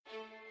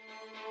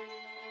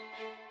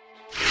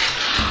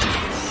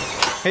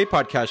Hey,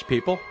 podcast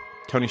people.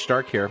 Tony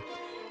Stark here.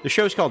 The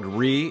show's called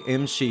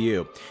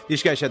Re-MCU.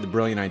 These guys had the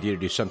brilliant idea to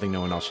do something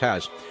no one else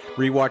has.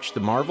 Rewatch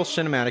the Marvel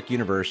Cinematic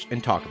Universe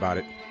and talk about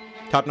it.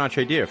 Top-notch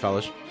idea,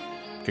 fellas.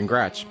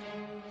 Congrats.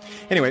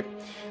 Anyway,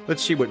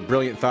 let's see what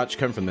brilliant thoughts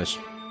come from this.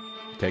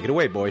 Take it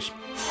away, boys.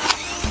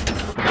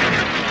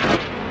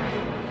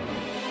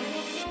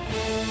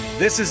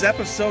 This is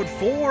episode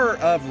 4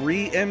 of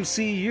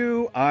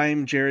Re-MCU.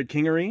 I'm Jared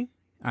Kingery.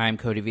 I'm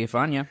Cody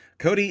Villafana.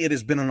 Cody, it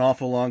has been an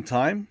awful long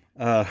time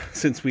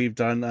since we've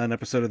done an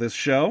episode of this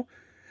show.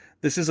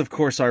 This is, of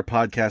course, our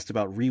podcast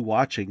about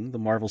rewatching the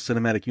Marvel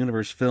Cinematic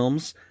Universe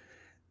films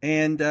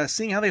and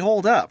seeing how they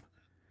hold up.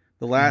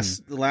 The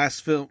last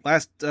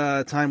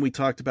time we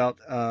talked about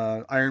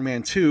Iron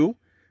Man 2,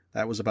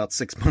 that was about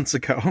 6 months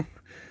ago,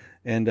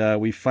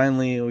 and we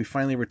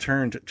finally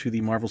returned to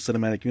the Marvel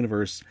Cinematic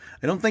Universe.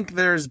 I don't think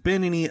there's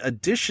been any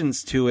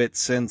additions to it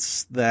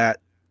since that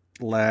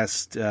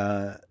last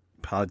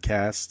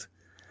podcast.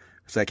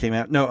 So that came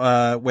out.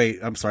 No, wait,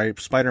 I'm sorry.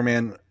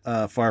 Spider-Man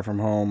Far From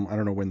Home. I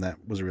don't know when that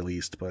was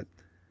released, but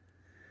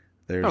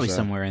there's probably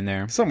somewhere in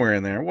there. Somewhere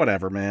in there.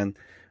 Whatever, man.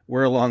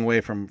 We're a long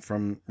way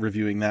from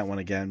reviewing that one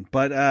again.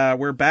 But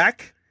we're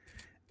back,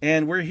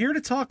 and we're here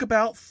to talk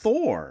about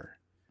Thor.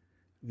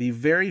 The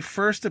very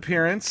first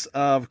appearance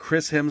of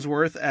Chris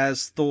Hemsworth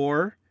as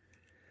Thor.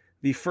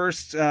 The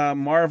first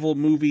Marvel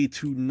movie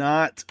to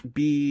not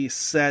be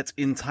set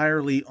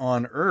entirely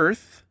on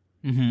Earth.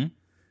 Mm-hmm.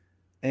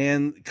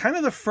 And kind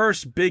of the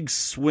first big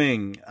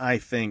swing, I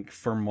think,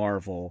 for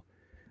Marvel.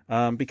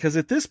 Because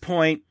at this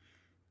point,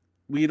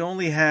 we'd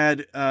only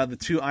had the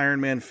 2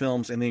 Iron Man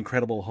films and The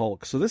Incredible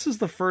Hulk. So this is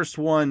the first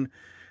one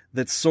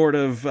that sort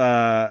of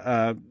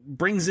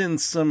brings in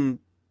some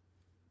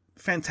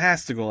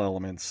fantastical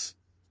elements.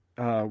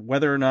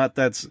 Whether or not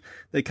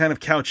they kind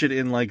of couch it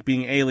in like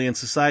being alien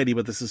society,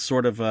 but this is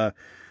sort of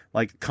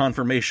like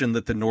confirmation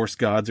that the Norse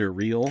gods are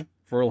real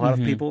for a lot of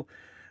people.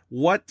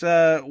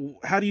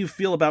 How do you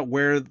feel about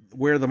where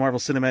the Marvel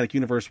Cinematic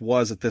Universe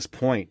was at this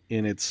point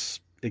in its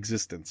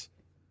existence?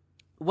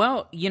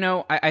 Well,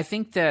 I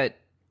think that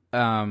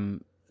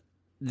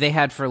they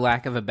had, for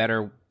lack of a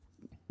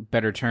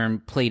better term,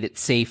 played it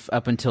safe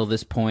up until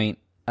this point.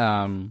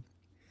 I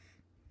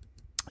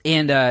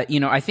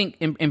think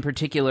in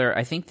particular,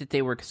 I think that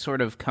they were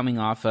sort of coming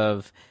off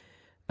of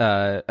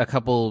a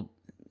couple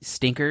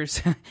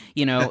stinkers,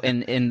 in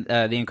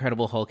The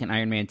Incredible Hulk and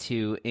Iron Man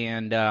 2,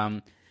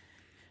 and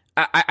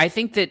I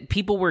think that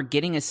people were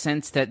getting a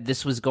sense that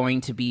this was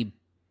going to be,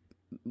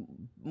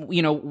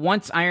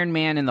 once Iron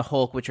Man and the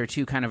Hulk, which are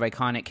 2 kind of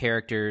iconic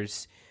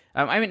characters.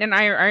 And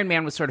Iron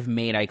Man was sort of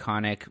made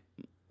iconic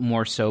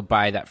more so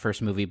by that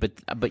first movie, but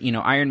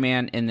Iron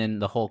Man and then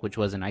the Hulk, which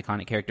was an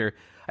iconic character.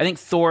 I think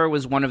Thor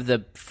was one of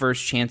the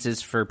first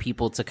chances for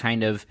people to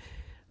kind of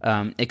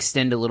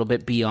extend a little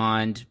bit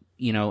beyond,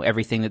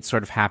 everything that's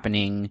sort of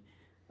happening,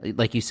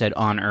 like you said,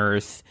 on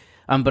Earth.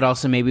 But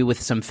also maybe with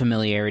some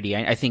familiarity.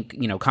 I think,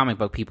 comic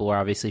book people are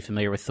obviously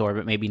familiar with Thor,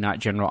 but maybe not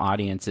general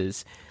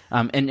audiences.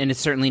 And it's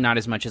certainly not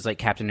as much as like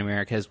Captain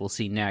America, as we'll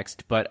see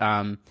next. But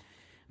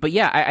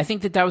yeah, I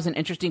think that was an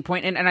interesting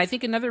point. And I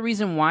think another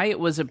reason why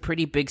it was a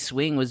pretty big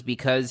swing was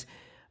because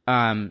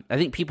I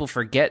think people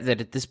forget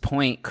that at this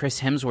point, Chris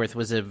Hemsworth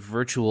was a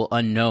virtual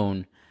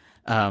unknown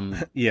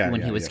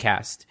when he was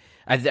cast.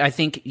 I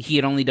think he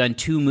had only done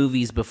 2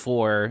 movies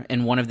before,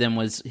 and one of them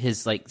was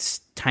his like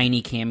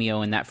tiny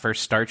cameo in that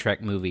first Star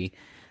Trek movie,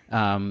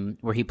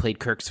 where he played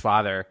Kirk's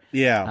father.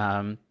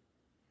 Yeah.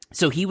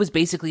 So he was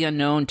basically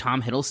unknown.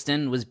 Tom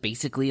Hiddleston was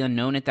basically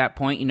unknown at that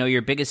point.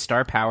 Your biggest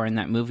star power in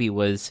that movie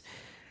was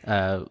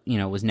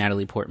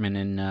Natalie Portman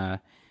and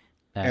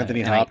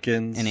Anthony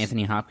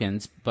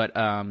Hopkins. But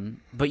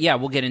yeah,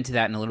 we'll get into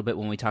that in a little bit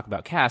when we talk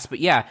about cast. But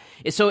yeah,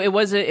 so it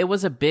was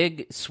a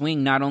big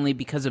swing, not only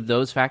because of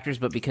those factors,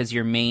 but because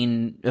your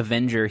main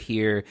Avenger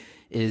here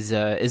is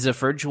a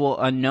virtual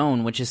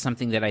unknown, which is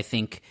something that I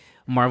think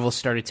Marvel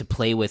started to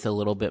play with a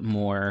little bit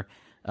more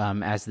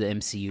as the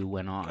MCU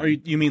went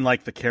on. You mean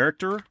like the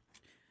character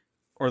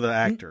or the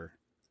actor?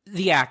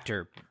 The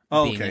actor.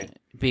 Oh, okay.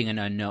 Being an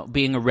unknown,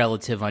 being a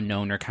relative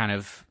unknown, or kind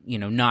of,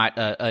 not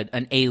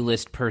an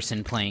A-list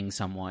person playing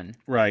someone.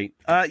 Right.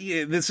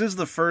 Yeah, this is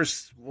the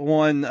first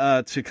one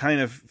to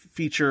kind of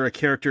feature a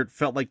character it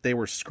felt like they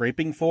were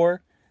scraping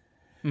for,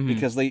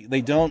 because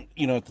they don't,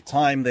 at the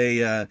time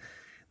they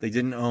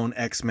didn't own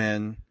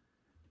X-Men,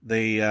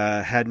 they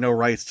had no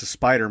rights to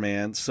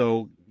Spider-Man,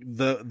 so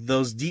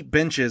those deep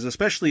benches,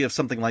 especially of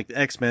something like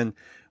X-Men,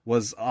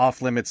 was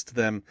off limits to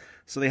them.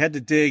 So they had to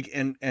dig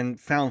and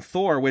found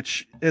Thor,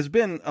 which has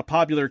been a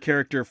popular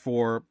character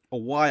for a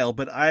while.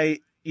 But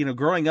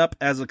growing up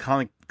as a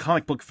comic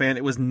book fan,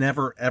 it was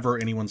never, ever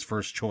anyone's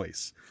first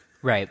choice.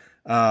 Right.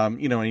 And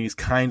he's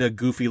kind of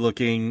goofy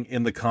looking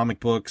in the comic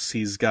books.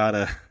 He's got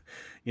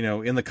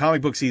in the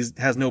comic books, he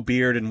has no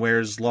beard and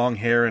wears long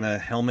hair and a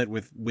helmet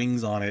with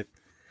wings on it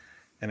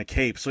and a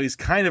cape. So he's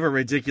kind of a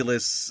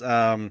ridiculous,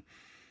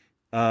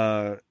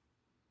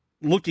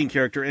 looking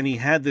character, and he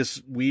had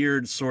this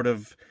weird sort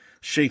of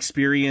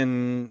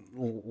Shakespearean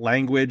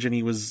language, and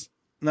he was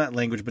not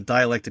language, but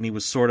dialect, and he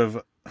was sort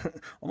of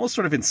almost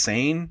sort of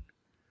insane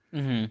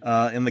in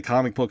the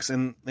comic books,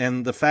 and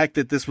the fact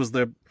that this was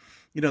the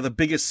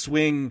biggest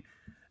swing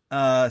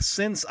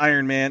since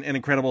Iron Man and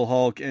Incredible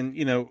Hulk, and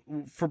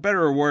for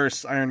better or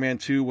worse, Iron Man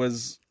 2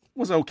 was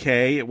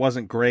okay. It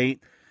wasn't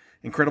great.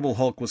 Incredible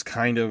Hulk was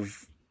kind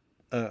of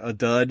a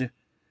dud.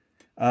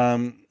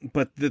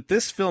 But that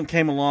this film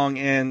came along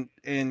and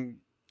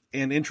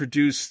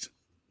introduced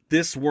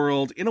this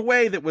world in a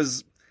way that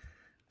was,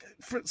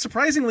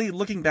 surprisingly,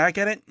 looking back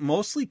at it,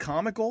 mostly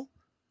comical.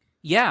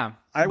 Yeah,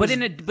 but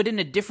in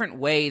a different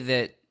way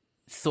that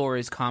Thor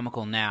is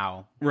comical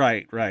now.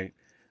 Right.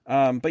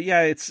 But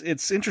yeah,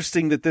 it's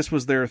interesting that this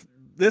was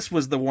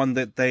the one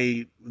that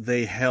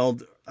they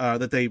held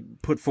that they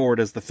put forward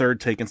as the third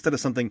take instead of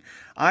something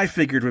I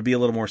figured would be a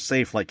little more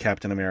safe like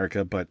Captain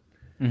America, but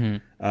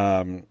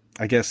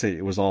I guess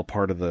it was all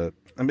part of the.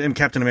 I mean,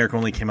 Captain America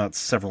only came out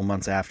several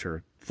months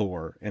after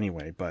Thor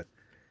anyway, but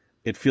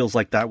it feels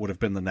like that would have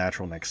been the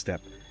natural next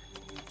step.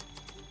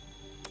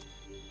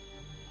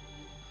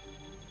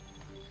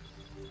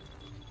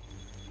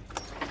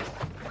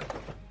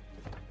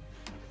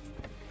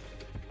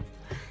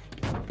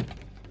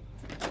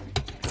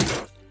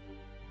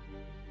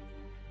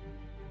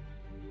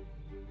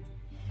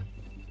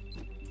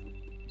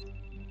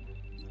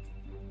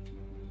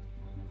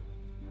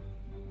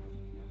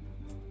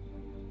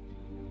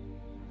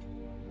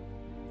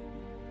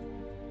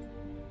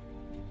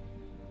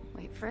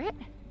 For it?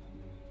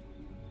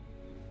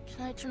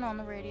 Can I turn on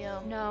the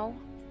radio? No.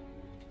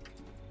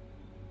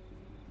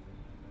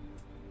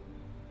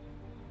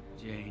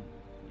 Jane,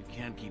 you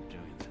can't keep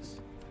doing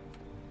this.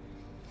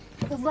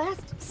 The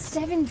last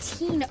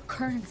 17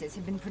 occurrences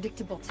have been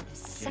predictable to the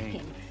second.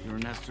 Jane, you're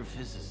an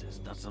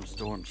astrophysicist, not some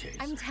storm chaser.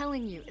 I'm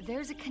telling you,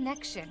 there's a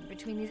connection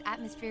between these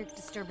atmospheric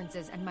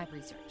disturbances and my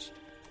research.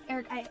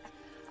 Eric,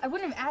 I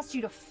wouldn't have asked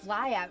you to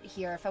fly out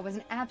here if I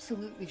wasn't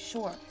absolutely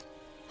sure.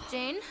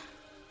 Jane?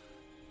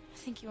 I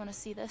think you want to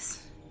see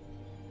this.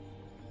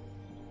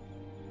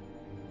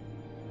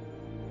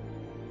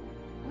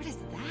 What is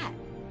that?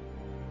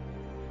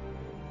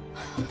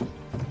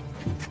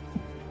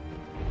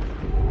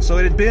 So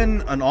it had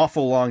been an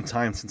awful long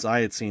time since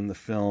I had seen the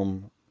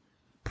film,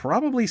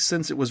 probably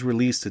since it was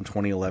released in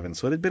 2011.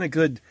 So it had been a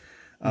good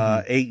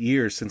 8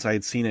 years since I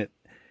had seen it.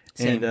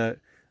 Same. And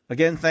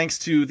again, thanks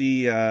to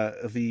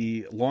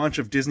the launch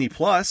of Disney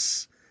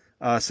Plus,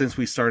 since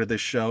we started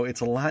this show,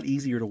 it's a lot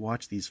easier to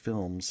watch these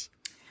films.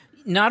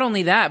 Not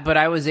only that, but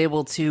I was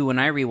able to, when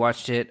I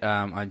rewatched it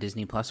on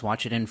Disney Plus,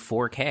 watch it in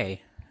 4K,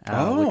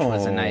 which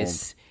was a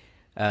nice.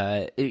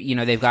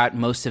 They've got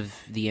most of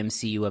the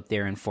MCU up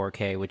there in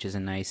 4K, which is a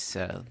nice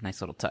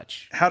little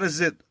touch. How do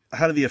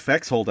the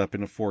effects hold up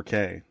in a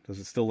 4K? Does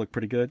it still look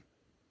pretty good?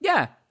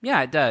 Yeah,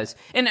 it does.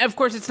 And of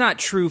course, it's not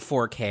true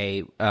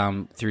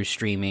 4K through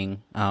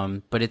streaming,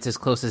 but it's as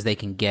close as they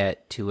can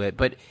get to it.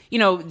 But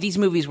these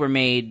movies were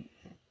made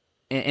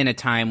in a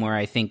time where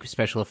I think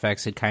special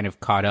effects had kind of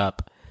caught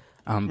up.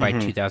 By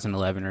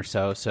 2011 or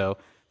so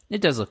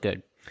it does look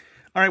good.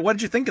 All right, what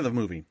did you think of the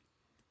movie?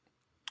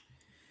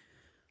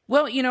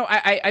 Well,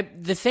 I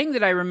the thing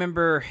that I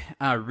remember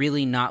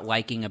really not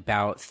liking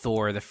about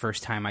Thor the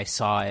first time I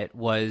saw it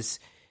was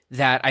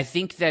that I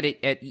think that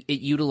it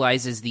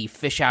utilizes the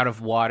fish out of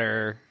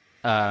water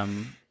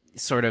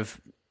sort of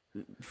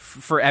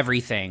for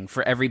everything,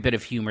 for every bit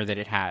of humor that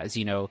it has.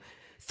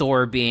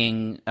 Thor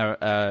being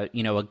a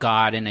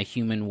god in a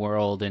human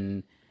world,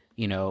 and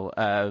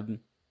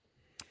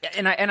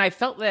And I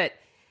felt that,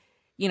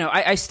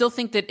 I still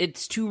think that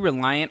it's too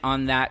reliant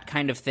on that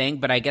kind of thing,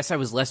 but I guess I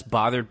was less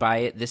bothered by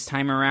it this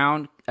time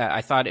around.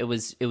 I thought it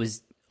was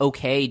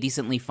okay,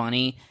 decently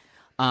funny.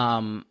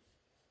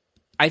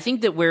 I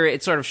think that where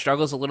it sort of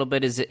struggles a little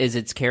bit is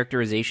its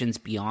characterizations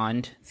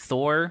beyond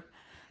Thor.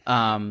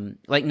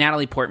 Like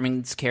Natalie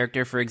Portman's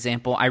character, for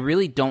example, I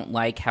really don't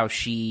like how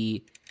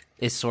she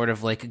is sort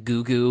of like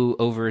goo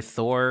over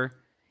Thor.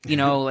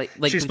 Like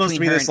she's supposed to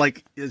be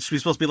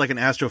she's supposed to be like an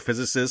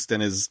astrophysicist,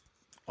 and is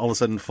all of a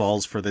sudden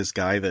falls for this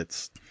guy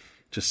that's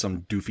just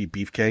some doofy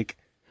beefcake.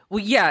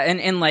 Well, yeah,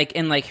 and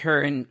like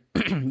her and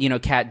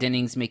Kat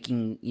Dennings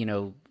making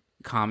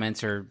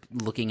comments or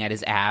looking at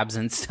his abs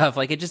and stuff.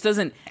 Like it just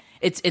doesn't.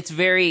 It's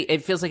very.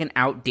 It feels like an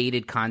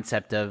outdated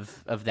concept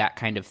of that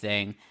kind of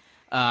thing.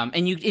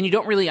 And you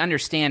don't really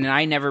understand, and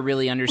I never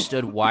really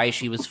understood why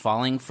she was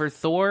falling for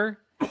Thor.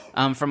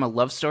 From a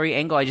love story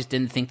angle, I just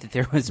didn't think that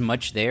there was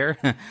much there.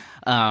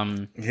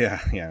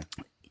 Yeah.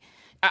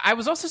 I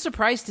was also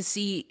surprised to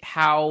see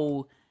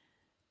how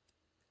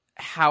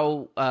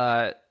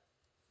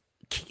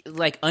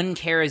like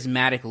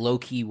uncharismatic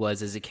Loki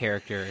was as a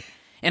character,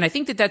 and I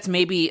think that's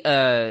maybe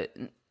that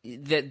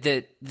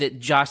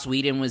Joss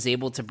Whedon was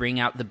able to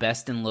bring out the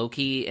best in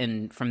Loki,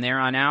 and from there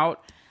on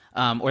out,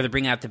 or to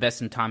bring out the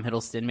best in Tom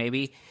Hiddleston,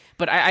 maybe.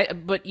 But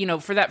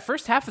for that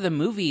first half of the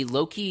movie,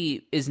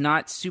 Loki is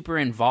not super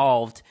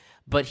involved,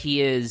 but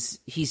he's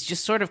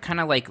just sort of kind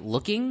of like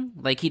looking,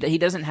 like he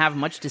doesn't have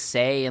much to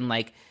say, and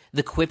like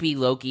the quippy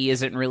Loki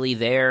isn't really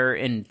there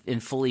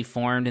and fully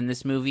formed in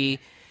this movie.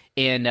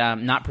 and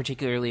not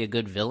particularly a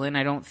good villain,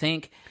 I don't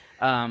think.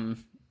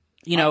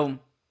 You know,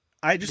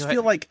 I just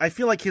feel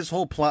like his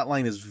whole plot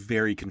line is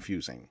very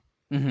confusing.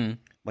 Mm-hmm.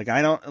 Like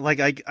I don't like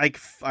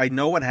I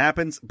know what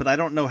happens, but I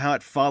don't know how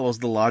it follows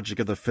the logic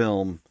of the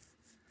film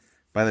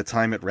by the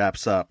time it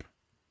wraps up.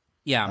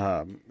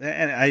 Yeah.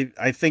 And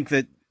I think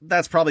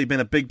that's probably been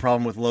a big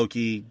problem with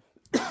Loki.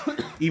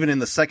 Even in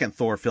the second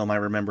Thor film, I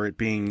remember it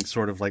being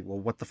sort of like, well,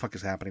 what the fuck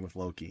is happening with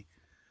Loki?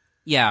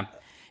 Yeah.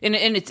 And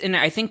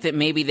I think that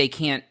maybe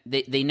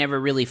they never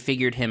really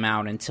figured him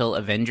out until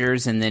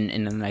Avengers, and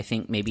then I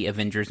think maybe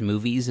Avengers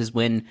movies is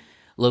when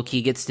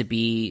Loki gets to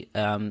be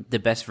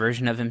the best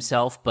version of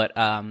himself. But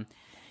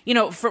you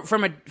know,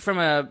 from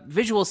a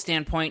visual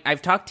standpoint,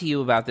 I've talked to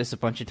you about this a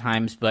bunch of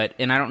times,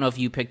 and I don't know if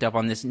you picked up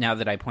on this now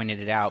that I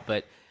pointed it out,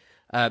 but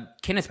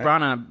Kenneth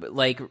Branagh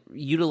like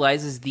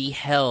utilizes the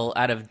hell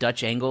out of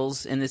Dutch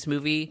angles in this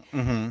movie,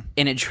 and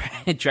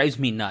it drives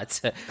me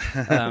nuts.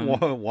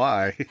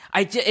 Why?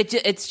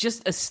 It's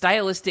just a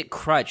stylistic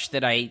crutch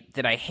that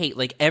I hate.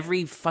 Like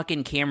every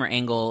fucking camera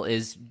angle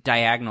is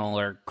diagonal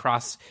or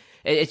cross.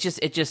 It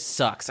just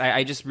sucks.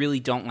 I just really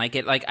don't like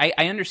it. Like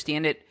I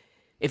understand it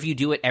if you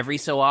do it every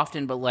so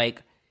often, but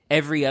like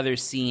every other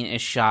scene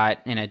is shot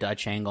in a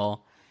Dutch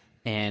angle,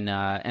 and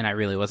I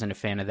really wasn't a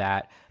fan of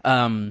that.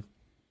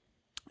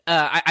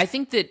 I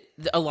think that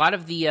a lot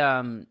of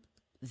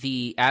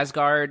the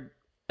Asgard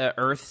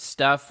Earth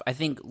stuff I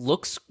think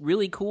looks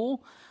really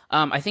cool.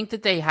 I think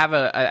that they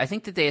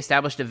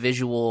established a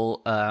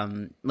visual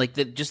like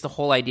just the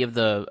whole idea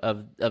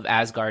of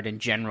Asgard in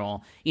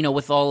general, you know,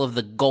 with all of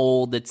the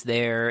gold that's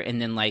there,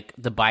 and then like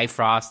the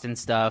Bifrost and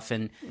stuff,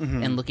 and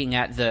looking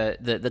at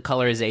the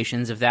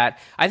colorizations of that.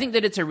 I think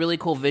that it's a really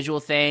cool visual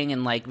thing,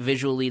 and like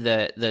visually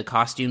the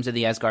costumes of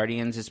the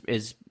Asgardians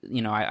is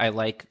you know, I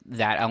like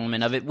that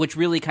element of it, which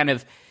really kind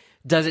of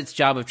does its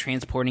job of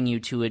transporting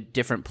you to a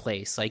different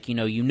place. Like, you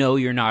know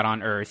you're not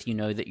on Earth. You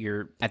know that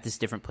you're at this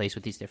different place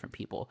with these different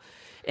people.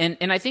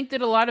 And I think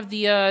that a lot of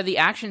the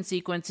action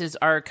sequences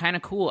are kind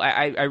of cool.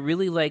 I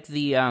really like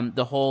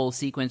the whole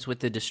sequence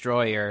with the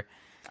destroyer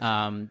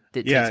that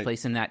takes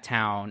place in that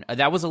town.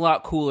 That was a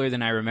lot cooler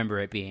than I remember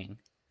it being.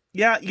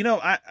 Yeah, you know,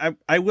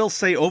 I will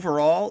say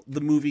overall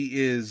the movie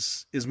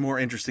is more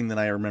interesting than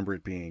I remember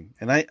it being.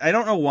 And I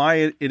don't know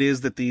why it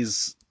is that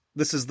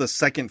this is the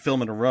second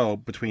film in a row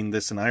between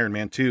this and Iron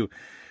Man 2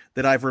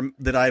 that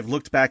I've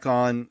looked back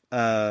on,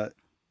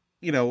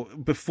 you know,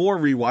 before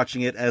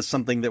rewatching it as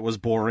something that was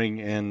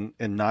boring and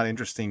not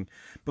interesting.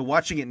 But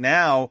watching it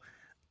now,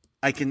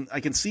 I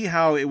can see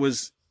how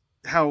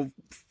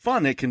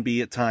fun it can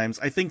be at times.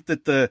 I think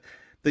that the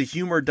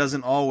humor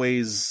doesn't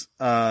always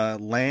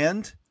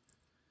land.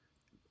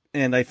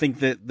 And I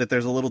think that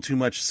there's a little too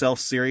much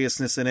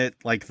self-seriousness in it.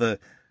 Like the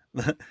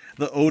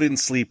Odin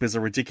sleep is a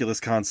ridiculous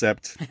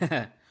concept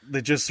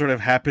that just sort of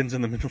happens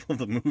in the middle of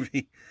the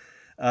movie.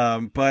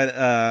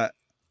 But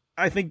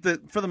I think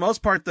that for the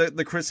most part,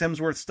 the Chris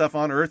Hemsworth stuff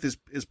on Earth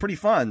is pretty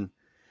fun.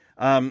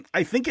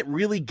 I think it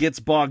really gets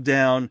bogged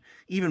down,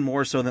 even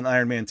more so than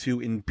Iron Man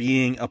 2, in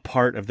being a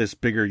part of this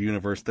bigger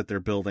universe that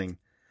they're building.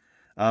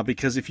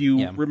 Because if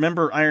you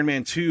remember, Iron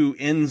Man 2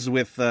 ends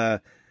with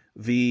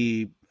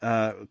the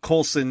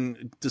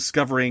Coulson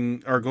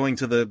discovering or going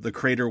to the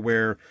crater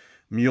where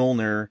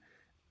Mjolnir,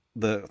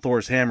 the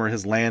Thor's hammer,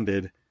 has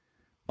landed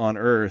on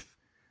Earth,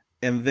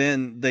 and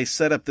then they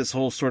set up this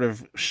whole sort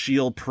of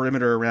shield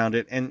perimeter around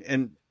it,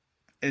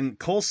 and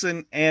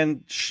Coulson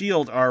and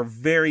Shield are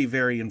very,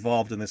 very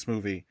involved in this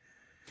movie.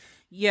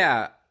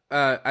 Yeah,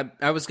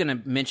 I was going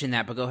to mention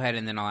that, but go ahead,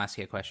 and then I'll ask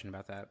you a question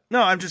about that.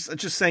 No, I'm just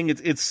saying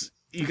it's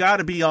you got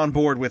to be on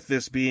board with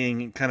this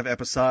being kind of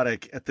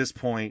episodic at this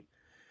point,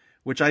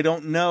 which I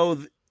don't know,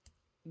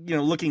 you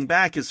know, looking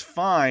back is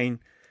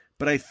fine,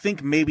 but I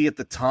think maybe at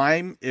the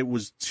time it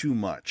was too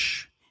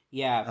much.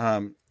 Yeah.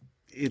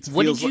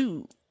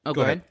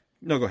 Go ahead.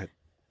 No, go ahead.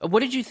 What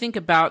did you think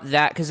about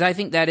that? Because I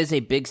think that is a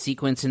big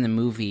sequence in the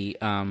movie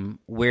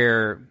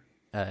where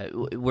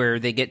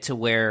they get to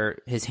where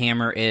his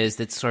hammer is,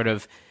 that's sort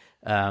of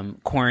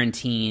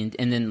quarantined,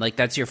 and then like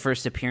that's your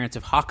first appearance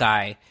of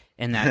Hawkeye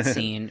in that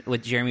scene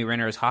with Jeremy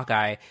Renner as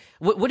Hawkeye.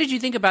 What did you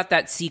think about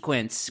that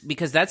sequence?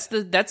 Because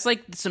that's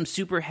like some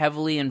super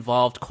heavily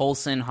involved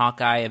Coulson,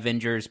 Hawkeye,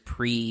 Avengers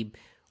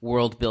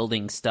pre-world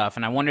building stuff,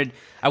 and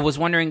I was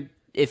wondering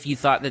if you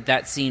thought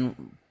that scene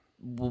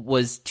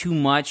was too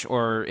much,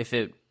 or if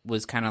it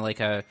was kind of like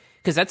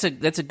because that's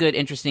a good,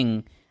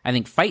 interesting, I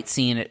think, fight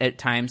scene at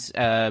times.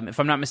 If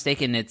I'm not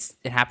mistaken, it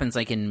happens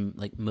like in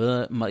like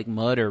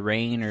mud or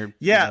rain or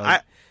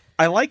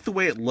I like the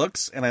way it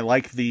looks, and I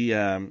like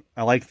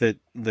I like that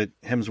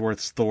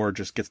Hemsworth's Thor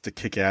just gets to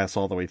kick ass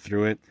all the way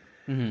through it.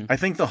 Mm-hmm. I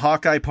think the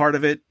Hawkeye part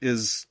of it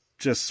is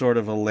just sort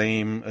of a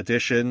lame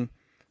addition.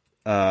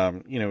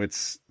 You know,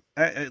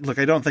 look,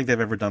 I don't think they've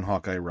ever done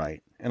Hawkeye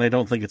right, and I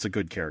don't think it's a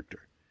good character.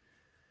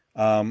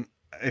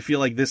 I feel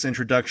like this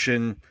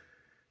introduction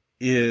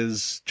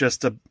is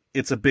just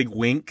it's a big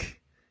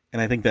wink,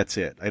 and I think that's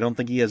it. I don't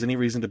think he has any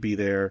reason to be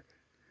there.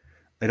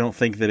 I don't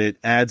think that it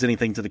adds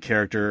anything to the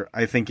character.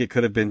 I think it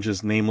could have been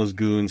just nameless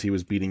goons he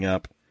was beating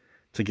up.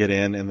 to get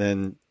in, and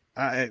then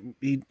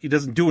he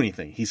doesn't do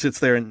anything. He sits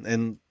there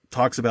and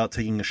talks about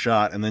taking a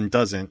shot, and then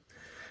doesn't,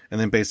 and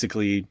then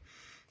basically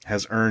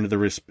Thor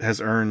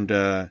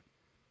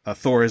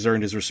has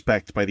earned his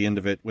respect by the end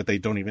of it, when they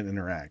don't even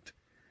interact.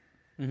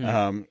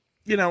 Mm-hmm.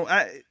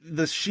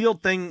 The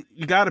SHIELD thing,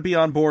 you got to be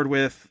on board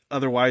with,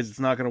 otherwise it's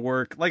not going to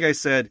work. Like I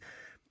said,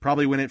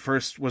 probably when it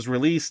first was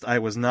released, I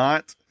was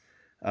not,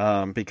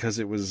 because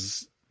it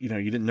was, you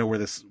didn't know where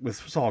this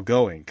was all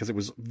going, because it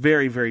was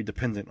very, very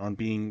dependent on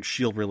being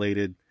SHIELD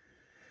related.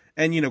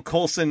 And,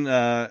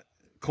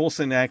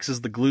 Coulson acts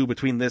as the glue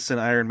between this and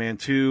Iron Man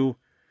 2.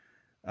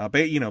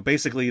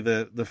 Basically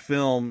the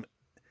film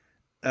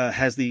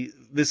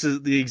this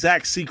is the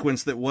exact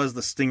sequence that was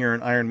the stinger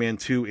in Iron Man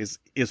 2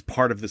 is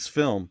part of this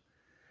film,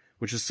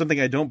 which is something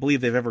I don't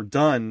believe they've ever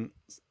done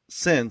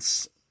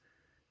since,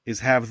 is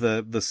have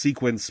the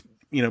sequence,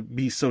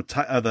 be so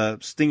the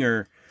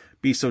stinger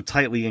be so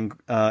tightly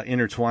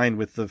intertwined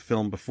with the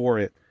film before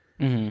it.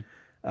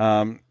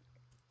 Mm-hmm.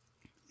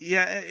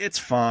 Yeah, it's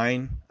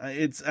fine.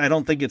 I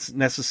don't think it's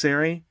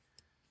necessary.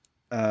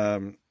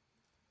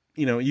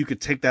 You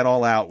could take that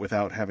all out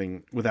without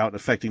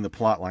affecting the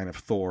plot line of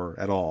Thor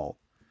at all.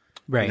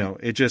 Right.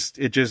 It just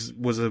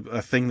was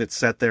a thing that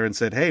sat there and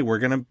said, "Hey, we're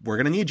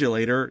gonna need you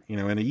later.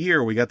 In a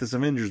year we got this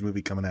Avengers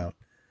movie coming out."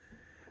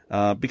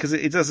 Because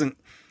it doesn't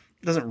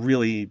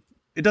really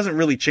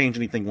change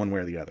anything one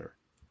way or the other.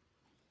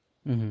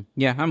 Mm-hmm.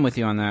 Yeah, I'm with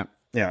you on that.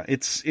 Yeah,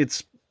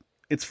 it's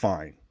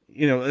fine.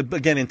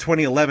 Again, in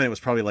 2011, it was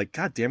probably like,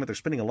 God damn it, they're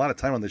spending a lot of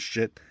time on this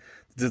shit.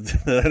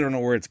 I don't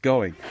know where it's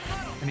going.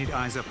 I need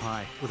eyes up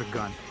high with a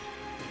gun.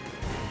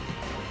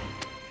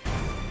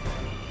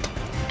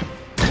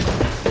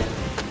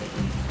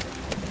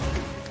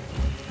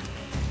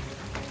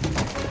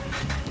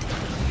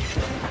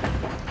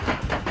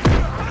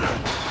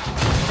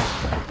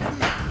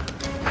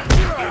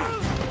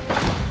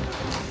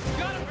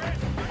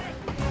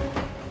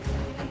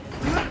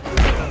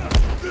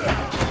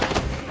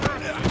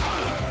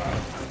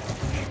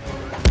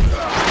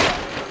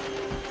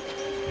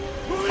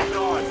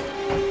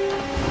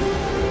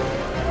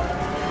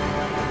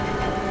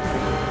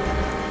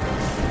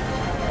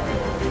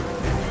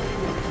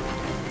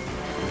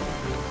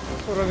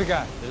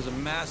 There's a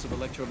massive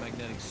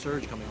electromagnetic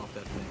surge coming off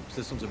that thing.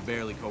 Systems are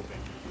barely coping.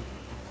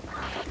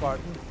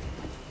 Barton,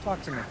 talk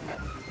to me.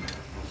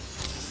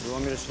 You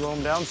want me to slow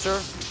him down,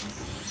 sir?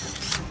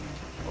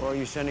 Or are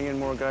you sending in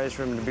more guys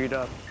for him to beat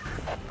up?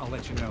 I'll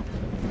let you know.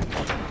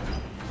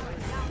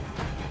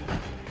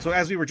 So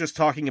as we were just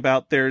talking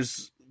about,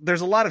 there's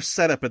a lot of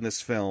setup in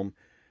this film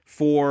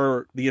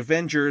for the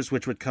Avengers,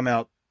 which would come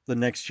out the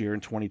next year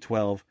in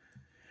 2012.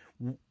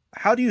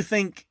 How do you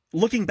think,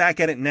 looking back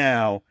at it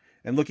now,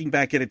 and looking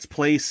back at its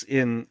place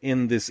in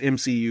this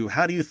MCU,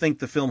 how do you think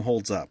the film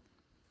holds up?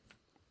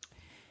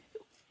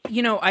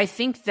 I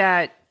think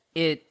that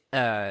it's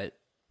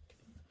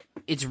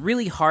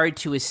really hard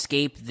to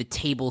escape the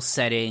table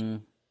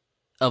setting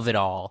of it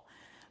all.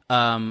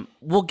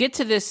 We'll get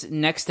to this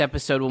next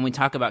episode when we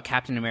talk about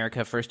Captain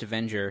America: First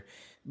Avenger,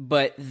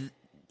 but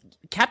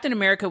Captain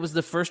America was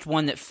the first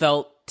one that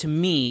felt to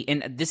me,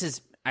 and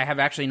I have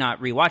actually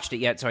not rewatched it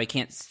yet, so I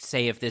can't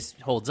say if this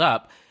holds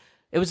up.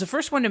 It was the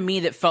first one to me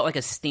that felt like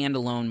a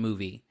standalone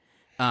movie.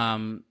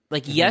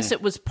 Yes,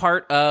 it was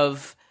part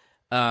of,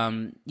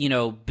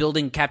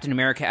 building Captain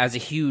America as a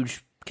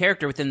huge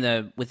character within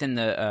the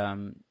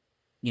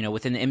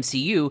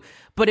MCU,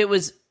 but it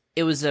was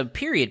a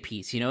period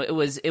piece. It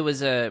was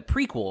a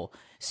prequel.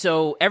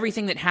 So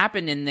everything that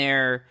happened in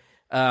there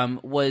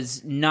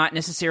was not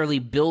necessarily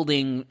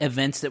building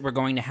events that were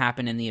going to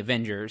happen in the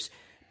Avengers,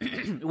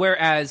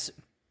 whereas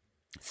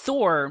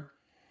Thor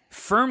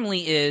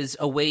firmly is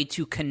a way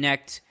to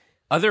connect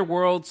other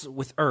worlds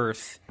with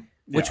Earth,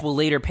 which will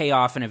later pay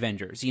off in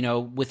Avengers.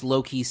 With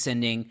Loki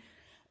sending,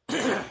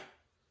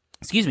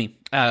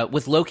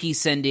 with Loki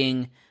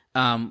sending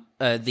what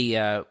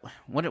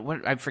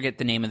I forget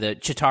the name of the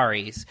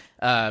Chitaris,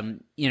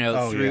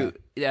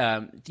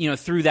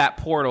 through that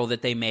portal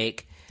that they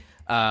make,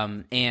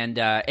 and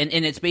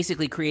it's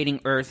basically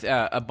creating Earth,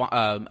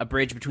 a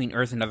bridge between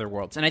Earth and other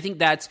worlds. And I think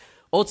that's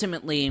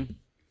ultimately,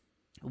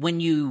 when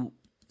you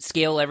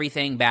scale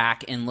everything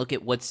back and look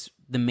at what's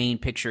the main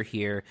picture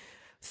here,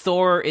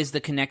 Thor is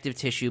the connective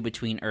tissue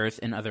between Earth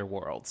and other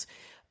worlds.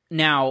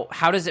 Now,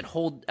 how does it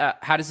hold?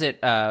 I'm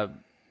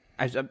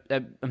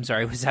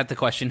sorry, was that the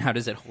question? How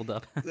does it hold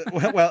up?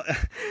 well,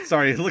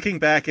 sorry. Looking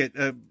back at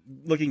it,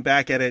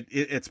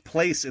 its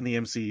place in the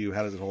MCU,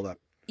 how does it hold up?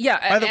 Yeah,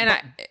 I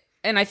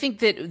think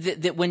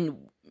that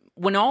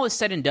when all is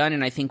said and done,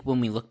 and I think when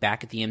we look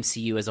back at the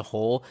MCU as a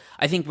whole,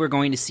 I think we're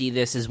going to see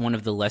this as one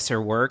of the lesser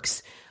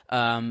works.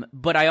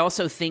 But I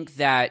also think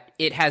that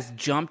it has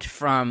jumped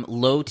from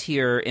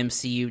low-tier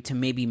MCU to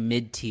maybe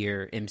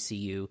mid-tier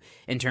MCU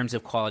in terms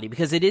of quality,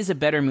 because it is a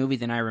better movie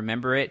than I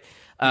remember it.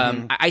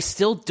 I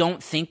still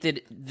don't think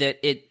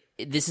that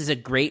this is a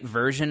great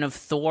version of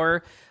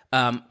Thor.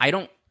 I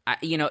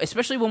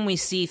especially when we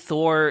see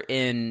Thor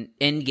in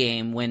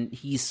Endgame, when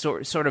he's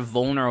sort of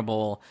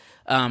vulnerable,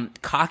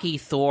 cocky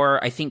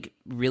Thor, I think,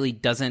 really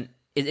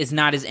is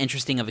not as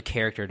interesting of a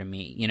character to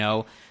me,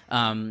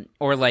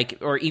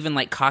 or even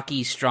like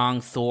cocky,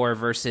 strong Thor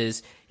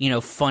versus,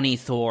 funny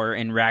Thor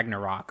in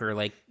Ragnarok, or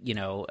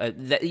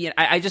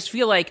I just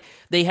feel like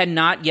they had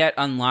not yet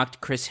unlocked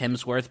Chris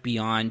Hemsworth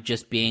beyond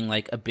just being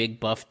like a big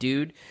buff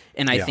dude,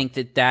 and I think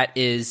that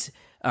is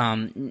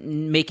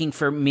making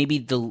for maybe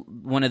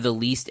one of the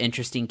least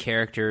interesting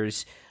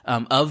characters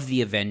of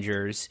the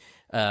Avengers.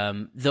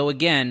 Though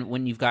again,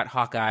 when you've got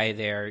Hawkeye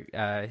there,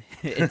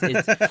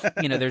 it's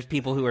there's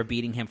people who are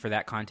beating him for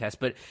that contest.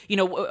 But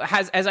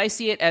as I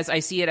see it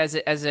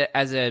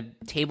as a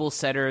table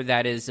setter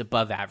that is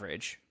above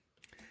average.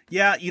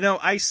 Yeah,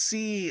 I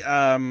see.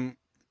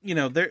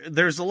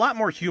 There's a lot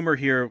more humor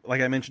here,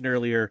 like I mentioned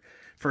earlier,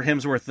 for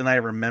Hemsworth than I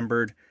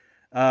remembered.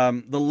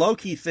 The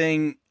Loki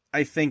thing,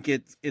 I think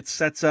it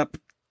sets up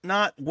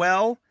not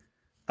well.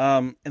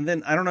 And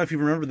then I don't know if you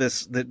remember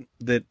this,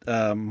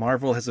 that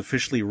Marvel has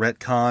officially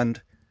retconned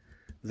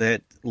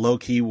that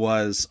Loki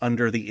was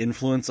under the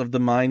influence of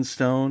the Mind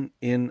Stone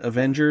in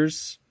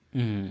Avengers.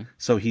 Mm-hmm.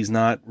 So he's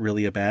not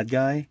really a bad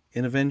guy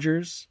in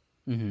Avengers,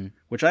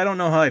 which I don't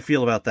know how I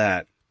feel about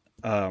that.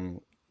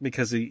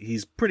 Because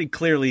he's pretty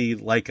clearly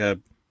like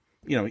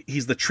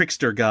he's the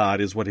trickster god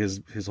is what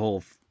his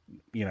whole,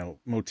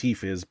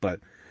 motif is, but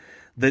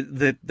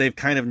that they've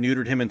kind of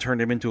neutered him and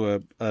turned him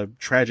into a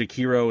tragic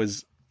hero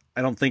is,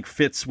 I don't think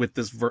fits with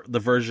the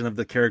version of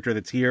the character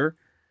that's here.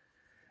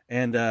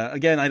 And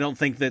again, I don't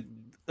think that,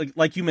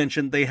 like you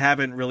mentioned, they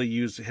haven't really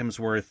used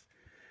Hemsworth.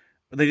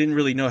 They didn't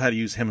really know how to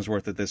use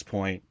Hemsworth at this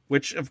point,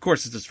 which of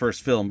course is his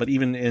first film. But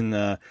even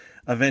in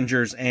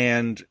Avengers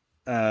and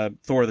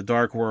Thor: The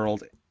Dark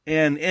World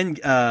and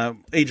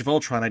Age of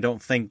Ultron, I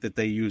don't think that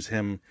they use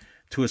him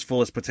to his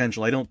fullest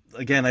potential. I don't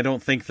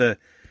think the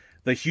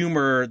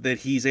humor that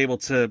he's able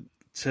to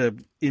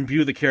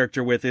imbue the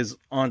character with is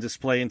on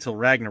display until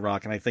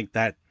Ragnarok, and I think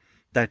that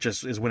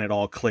just is when it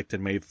all clicked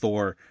and made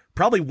Thor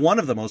probably one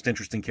of the most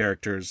interesting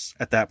characters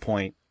at that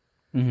point.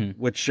 Mm-hmm.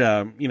 Which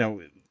and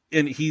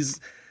he's,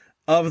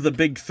 of the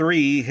big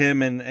three,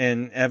 him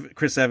and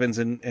Chris Evans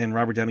and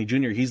Robert Downey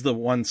Jr., he's the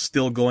one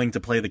still going to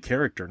play the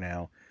character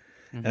now.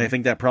 Mm-hmm. And I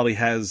think that probably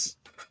has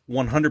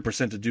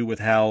 100% to do with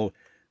how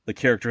the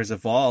character has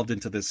evolved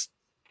into this,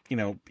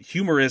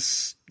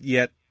 humorous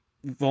yet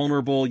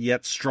vulnerable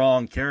yet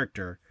strong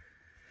character.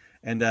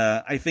 And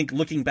I think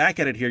looking back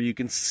at it here, you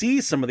can see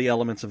some of the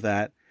elements of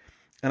that.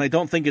 And I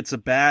don't think it's a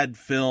bad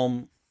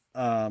film,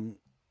 at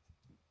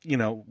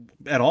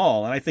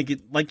all. And I think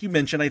it, like you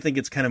mentioned, I think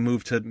it's kind of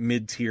moved to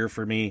mid-tier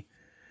for me.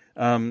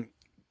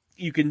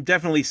 You can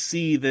definitely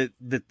see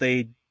that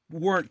they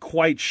weren't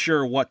quite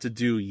sure what to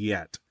do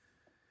yet.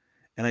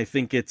 And I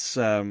think it's,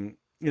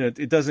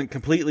 it doesn't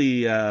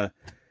completely,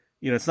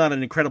 it's not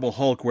an Incredible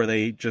Hulk where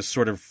they just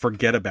sort of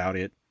forget about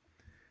it.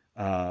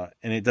 And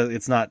it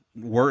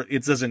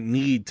doesn't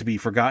need to be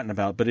forgotten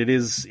about, but it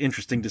is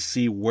interesting to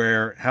see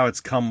how it's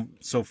come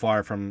so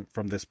far from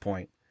this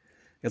point.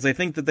 Because I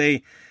think that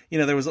they,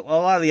 there was a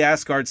lot of the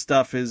Asgard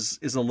stuff is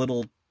a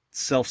little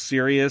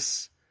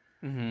self-serious.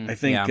 Mm-hmm. I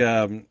think,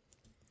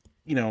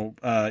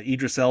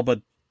 Idris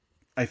Elba,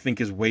 I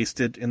think, is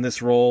wasted in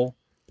this role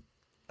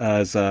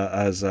as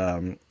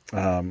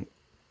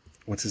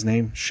what's his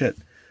name? Shit.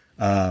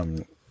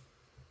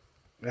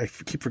 I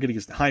keep forgetting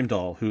his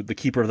Heimdall, who the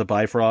keeper of the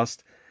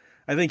Bifrost.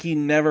 I think he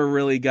never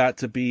really got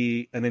to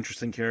be an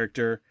interesting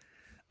character.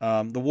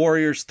 The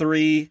Warriors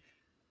 3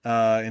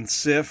 and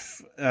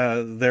Sif,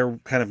 they're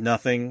kind of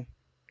nothing.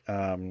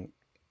 They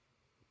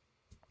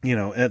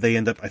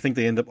end up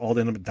all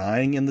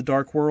dying in the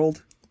Dark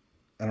World.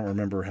 I don't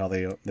remember how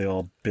they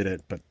all bit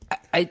it, but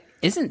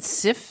isn't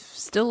Sif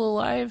still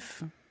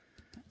alive?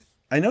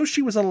 I know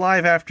she was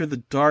alive after the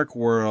Dark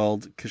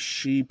World because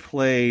she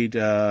played.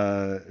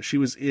 She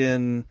was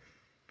in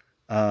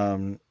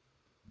like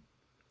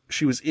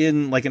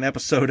an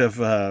episode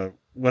of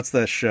what's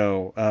that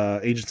show?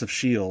 Agents of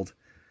S.H.I.E.L.D.,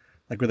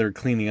 like where they were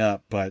cleaning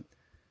up. But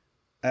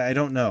I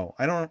don't know.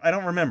 I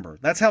don't remember.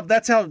 That's how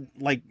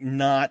like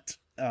not.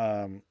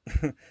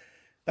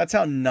 That's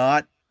how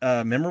not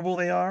memorable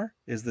they are.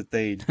 Is that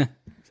they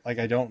like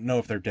I don't know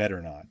if they're dead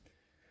or not.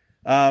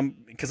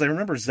 Because I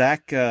remember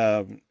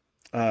Zachary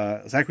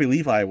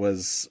Levi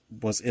was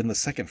in the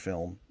second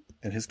film,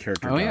 and his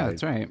character died. Yeah,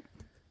 that's right.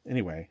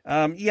 Anyway,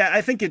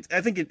 I think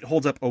it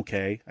holds up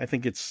okay. I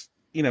think it's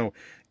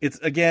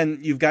again,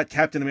 you've got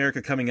Captain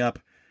America coming up,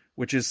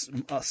 which is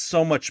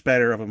so much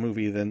better of a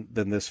movie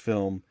than this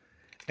film,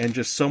 and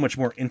just so much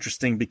more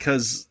interesting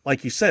because,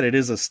 like you said, it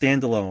is a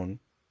standalone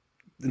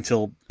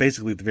until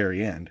basically the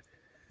very end.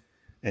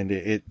 And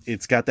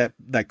it's got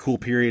that cool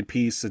period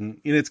piece,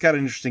 and it's got an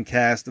interesting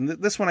cast. And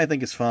this one I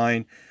think is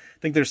fine. I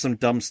think there's some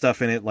dumb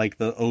stuff in it, like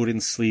the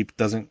Odin sleep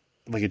doesn't,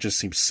 like, it just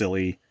seems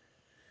silly.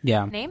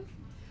 Yeah. Name?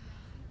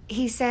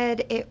 He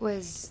said it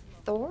was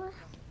Thor?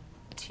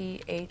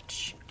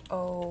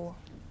 Thor.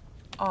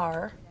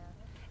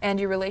 And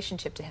your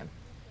relationship to him?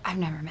 I've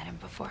never met him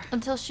before.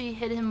 Until she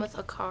hit him with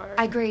a car.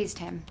 I grazed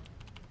him,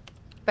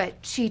 but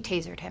she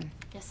tasered him.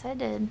 Yes, I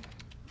did.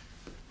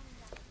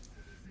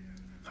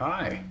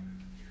 Hi.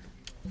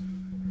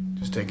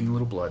 Just taking a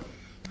little blood.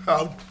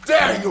 How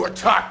dare you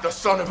attack the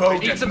son of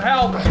Odin! Need some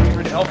help! I'm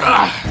here to help you.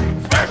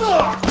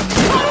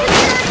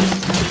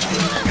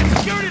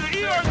 Security to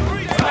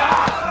ER3!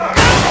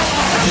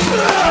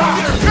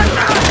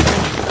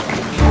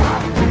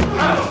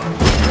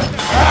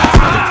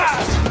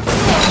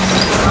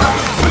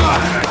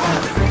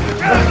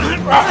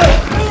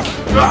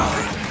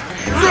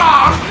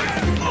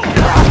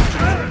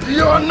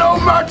 You're no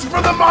match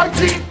for the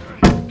mighty!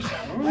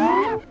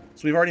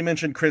 So we've already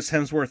mentioned Chris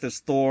Hemsworth as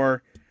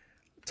Thor,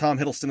 Tom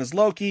Hiddleston as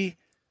Loki,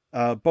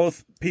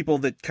 both people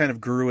that kind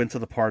of grew into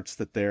the parts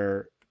that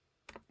they're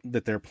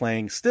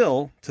playing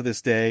still to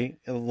this day.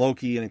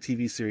 Loki in a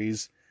TV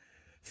series,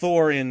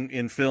 Thor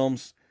in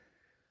films.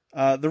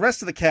 The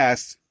rest of the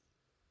cast,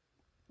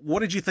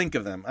 what did you think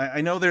of them? I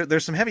know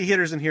there's some heavy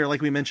hitters in here,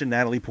 like we mentioned,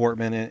 Natalie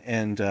Portman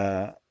and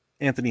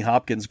Anthony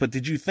Hopkins, but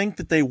did you think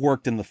that they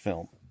worked in the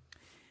film?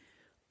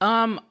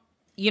 I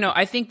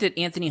think that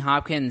Anthony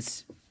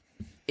Hopkins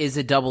is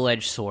a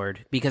double-edged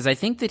sword, because I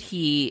think that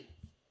he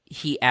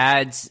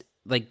adds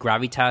like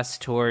gravitas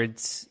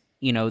towards,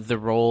 the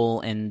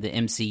role in the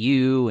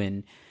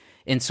MCU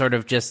and sort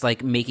of just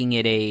like making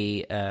it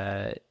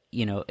a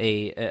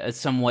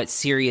somewhat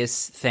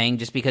serious thing,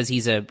 just because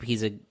he's a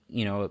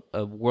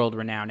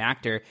world-renowned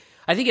actor.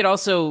 I think it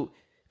also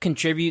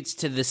contributes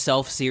to the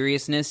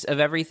self-seriousness of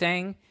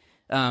everything,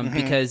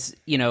 because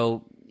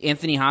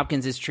Anthony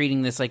Hopkins is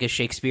treating this like a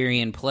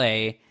Shakespearean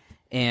play,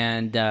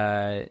 and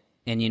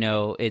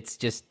it's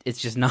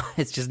just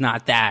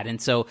not that. And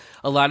so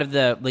a lot of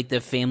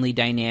the family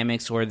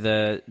dynamics or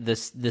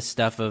the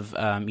stuff of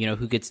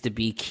who gets to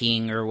be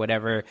king or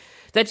whatever,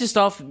 that just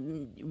all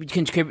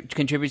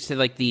contributes to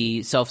like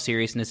the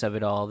self-seriousness of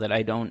it all, that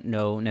I don't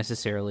know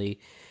necessarily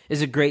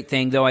is a great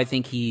thing, though I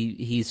think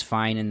he's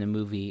fine in the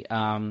movie.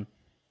 I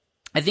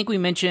think we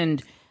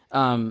mentioned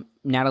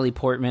Natalie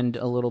Portman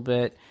a little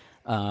bit.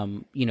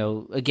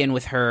 Again,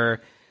 with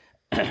her,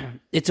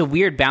 it's a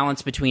weird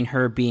balance between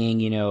her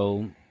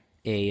being,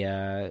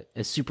 a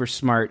super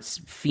smart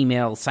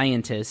female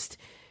scientist,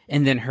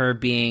 and then her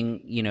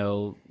being,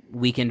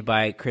 weakened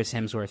by Chris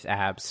Hemsworth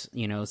abs.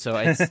 So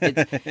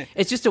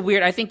it's just a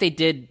weird. I think they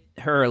did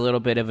her a little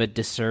bit of a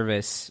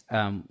disservice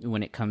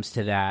when it comes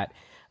to that.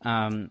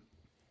 And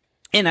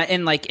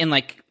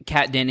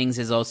Kat Dennings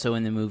is also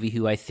in the movie,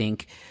 who I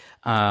think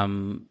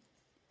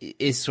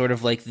is sort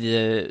of like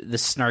the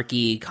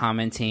snarky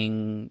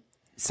commenting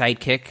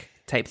sidekick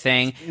type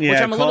thing, yeah, which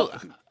I'm a little.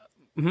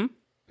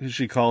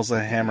 She calls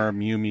a hammer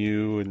Mew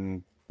Mew,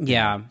 and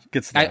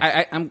gets.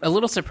 I'm a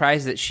little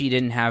surprised that she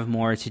didn't have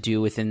more to do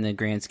within the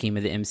grand scheme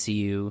of the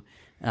MCU,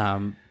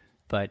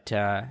 but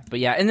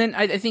yeah. And then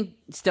I think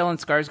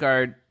Stellan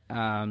Skarsgård.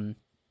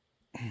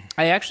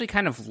 I actually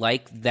kind of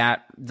like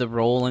the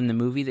role in the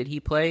movie that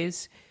he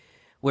plays,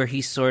 where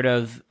he's sort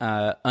of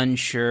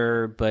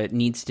unsure but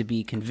needs to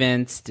be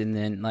convinced, and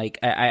then like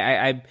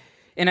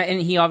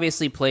and he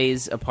obviously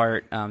plays a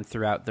part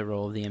throughout the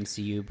role of the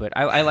MCU. But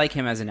I like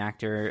him as an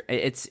actor.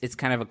 It's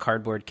kind of a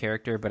cardboard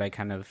character, but I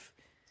kind of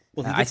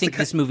I think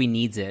this movie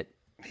needs it.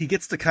 He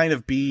gets to kind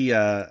of be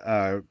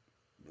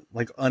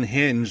like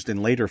unhinged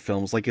in later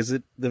films. Like is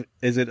it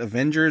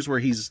Avengers where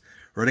he's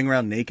running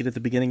around naked at the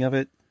beginning of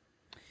it?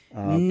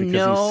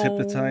 Because he's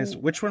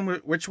hypnotized. Which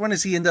one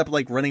does he end up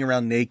like running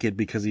around naked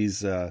because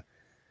he's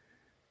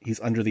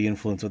under the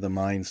influence of the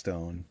Mind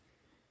Stone?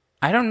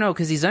 I don't know,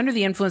 because he's under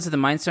the influence of the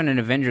Mind Stone in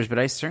Avengers, but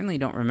I certainly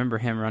don't remember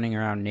him running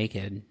around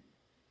naked.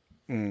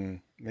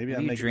 Maybe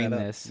I'm making that up.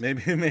 This.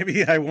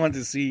 Maybe I want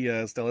to see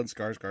Stellan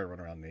Skarsgård run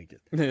around naked.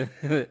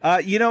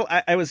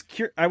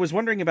 I was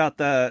wondering about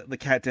the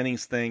Kat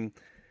Dennings thing,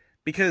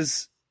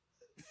 because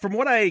from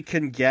what I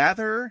can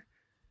gather,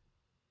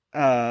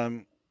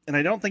 and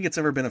I don't think it's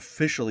ever been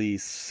officially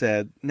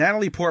said,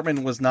 Natalie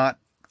Portman was not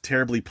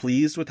terribly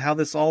pleased with how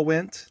this all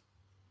went,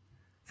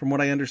 from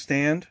what I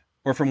understand,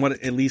 or from what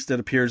at least it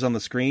appears on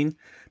the screen,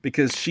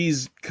 because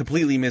she's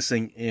completely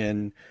missing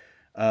in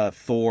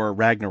Thor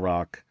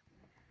Ragnarok,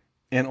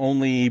 and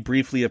only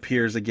briefly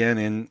appears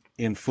again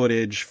in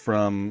footage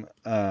from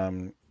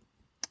the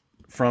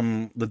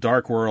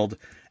Dark World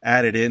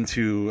added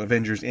into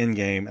Avengers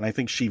Endgame, and I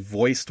think she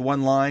voiced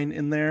one line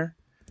in there.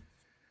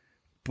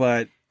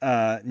 But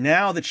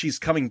now that she's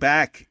coming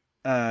back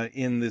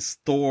in this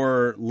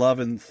Thor Love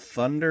and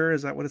Thunder,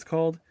 is that what it's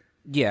called?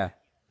 Yeah.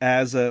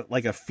 As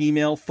a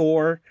female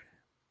Thor,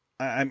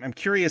 I'm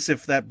curious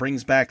if that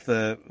brings back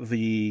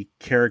the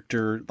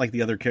character, like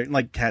the other character,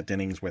 like Kat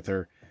Dennings with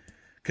her,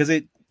 because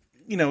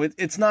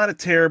it's not a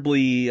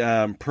terribly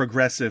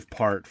progressive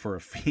part for a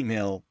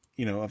female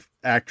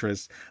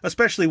actress,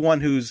 especially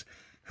one who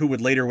would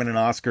later win an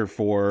Oscar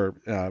for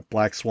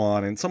Black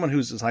Swan, and someone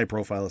who's as high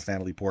profile as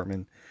Natalie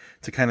Portman,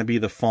 to kind of be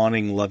the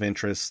fawning love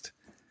interest,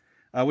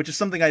 which is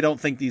something I don't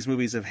think these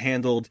movies have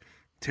handled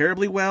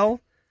terribly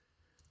well.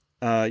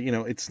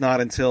 It's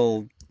not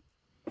until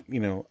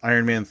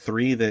Iron Man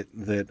 3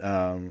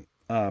 that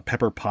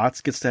Pepper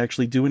Potts gets to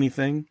actually do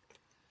anything.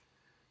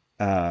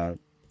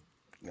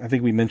 I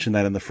think we mentioned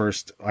that in the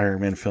first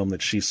Iron Man film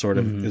that she sort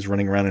of is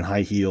running around in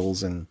high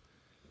heels and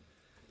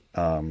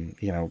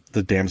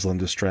the damsel in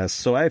distress.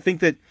 So I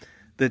think that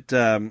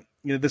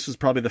this was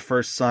probably the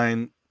first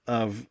sign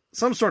of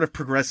some sort of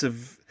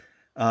progressive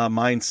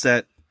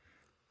mindset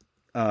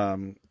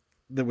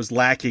that was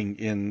lacking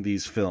in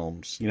these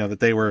films. That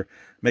they were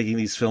making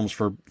these films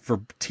for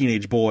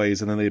teenage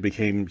boys, and then they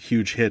became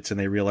huge hits, and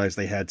they realized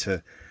they had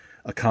to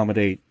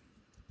accommodate,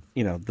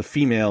 the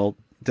female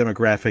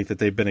demographic that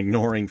they've been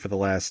ignoring for the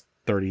last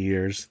 30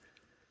 years.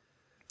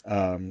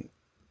 I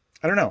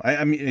don't know.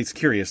 I mean, it's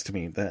curious to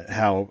me that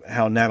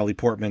how Natalie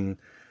Portman,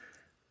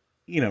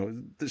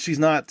 she's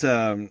not,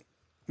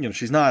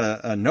 she's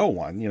not a no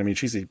one. I mean,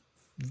 she's a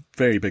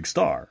very big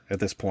star at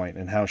this point,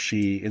 and how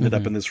she ended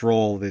up in this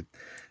role that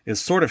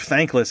is sort of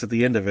thankless at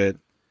the end of it.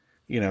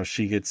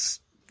 She gets,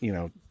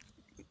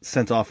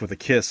 sent off with a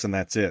kiss and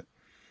that's it.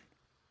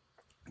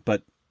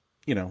 But,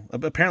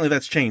 apparently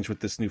that's changed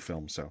with this new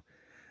film. So,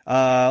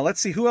 let's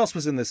see who else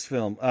was in this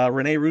film.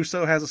 Rene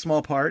Russo has a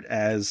small part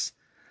as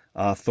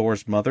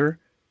Thor's mother,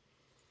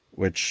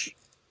 which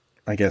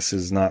I guess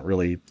is not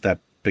really that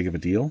big of a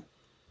deal.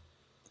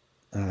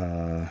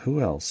 Who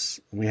else?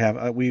 We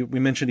have we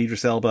mentioned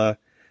Idris Elba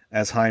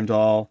as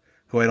Heimdall,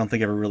 who I don't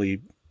think ever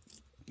really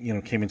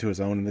came into his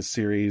own in this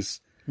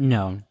series.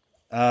 No.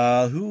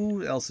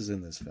 Who else is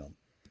in this film?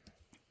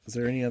 Is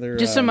there any other?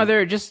 Just some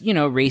other,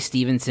 Ray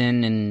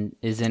Stevenson and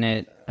is in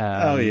it.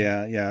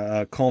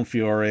 Colm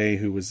Fiore,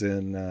 who was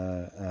in.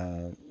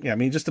 I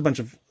mean, just a bunch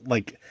of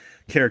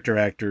character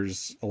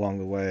actors along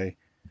the way.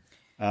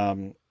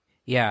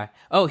 Yeah.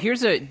 Oh,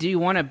 do you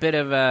want a bit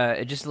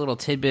of just a little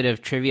tidbit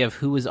of trivia of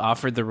who was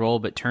offered the role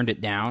but turned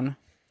it down?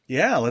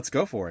 Yeah, let's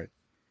go for it.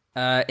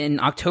 In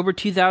October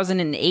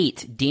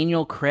 2008,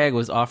 Daniel Craig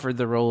was offered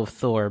the role of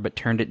Thor but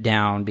turned it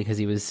down because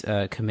he was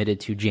committed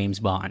to James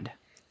Bond.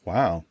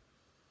 Wow.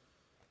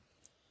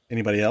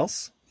 Anybody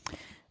else?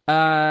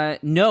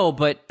 No,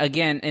 but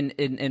again,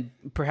 and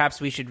perhaps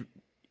we should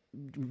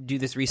do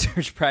this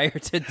research prior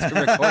to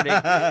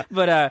recording.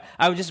 But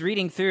I was just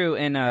reading through,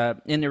 and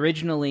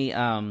originally,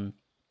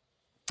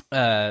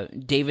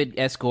 David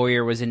S.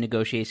 Goyer was in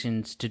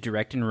negotiations to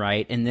direct and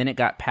write, and then it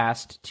got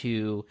passed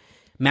to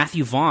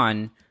Matthew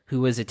Vaughn, who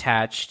was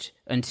attached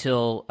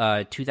until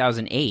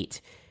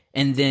 2008.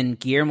 And then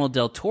Guillermo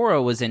del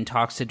Toro was in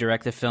talks to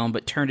direct the film,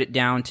 but turned it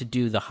down to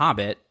do The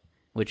Hobbit,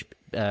 which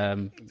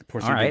of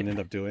course he didn't end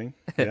up doing.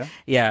 Yeah,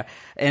 yeah.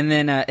 And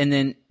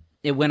then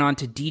it went on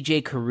to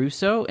DJ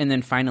Caruso, and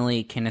then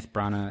finally Kenneth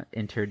Branagh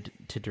entered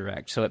to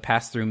direct. So it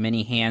passed through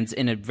many hands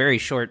in a very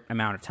short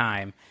amount of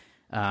time.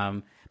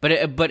 But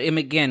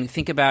again,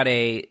 think about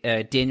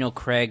a Daniel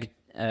Craig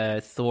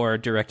Thor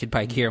directed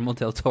by Guillermo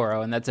del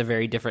Toro, and that's a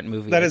very different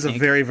movie. That is a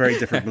very, very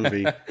different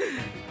movie.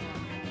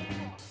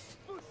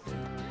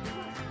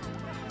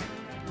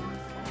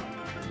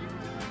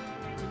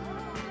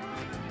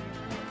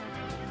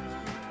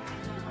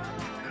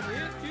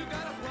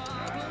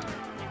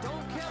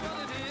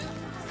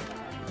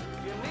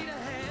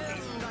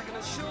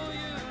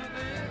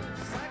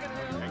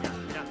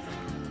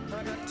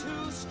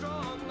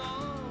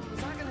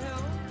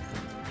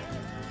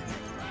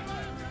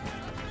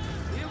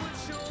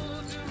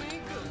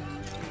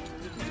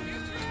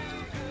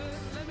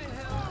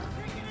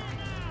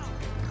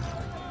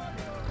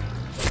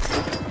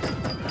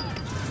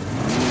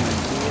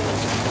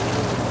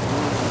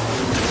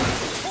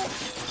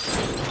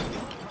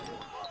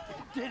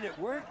 Did it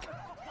work?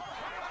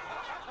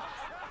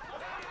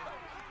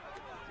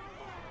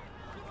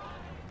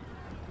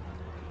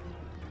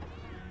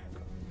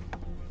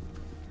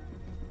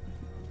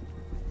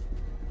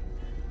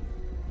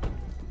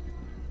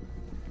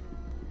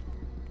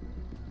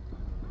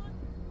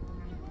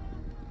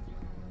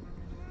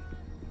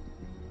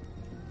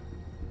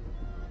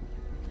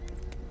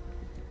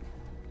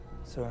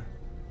 Sir,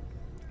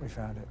 we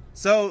found it.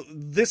 So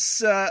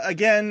this,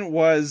 again,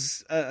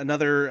 was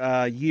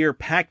another year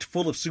packed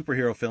full of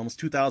superhero films,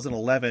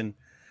 2011.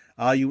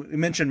 You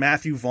mentioned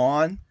Matthew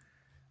Vaughn,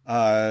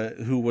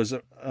 who was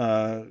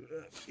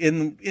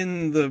in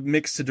the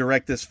mix to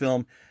direct this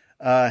film,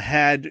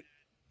 had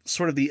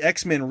sort of the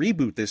X-Men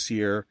reboot this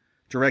year,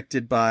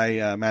 directed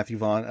by Matthew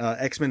Vaughn,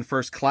 X-Men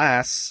First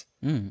Class,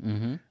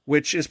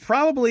 which is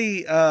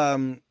probably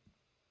the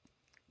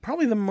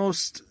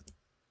most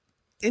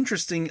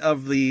interesting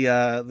of the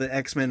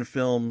X-Men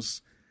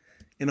films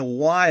in a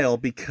while,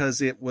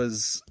 because it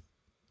was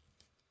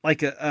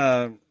like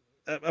a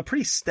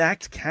pretty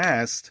stacked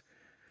cast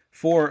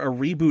for a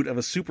reboot of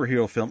a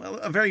superhero film,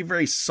 a very,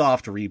 very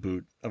soft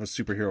reboot of a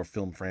superhero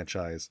film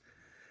franchise,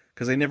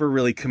 because they never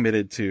really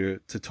committed to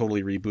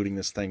totally rebooting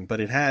this thing. But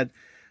it had,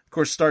 of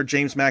course, starred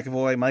James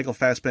McAvoy, Michael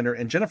Fassbender,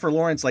 and Jennifer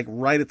Lawrence, like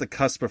right at the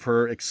cusp of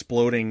her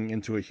exploding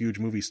into a huge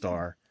movie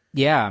star.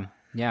 Yeah.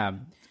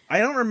 I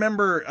don't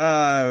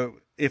remember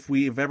if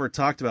we've ever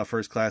talked about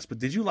First Class, but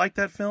did you like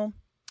that film?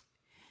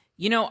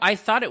 I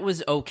thought it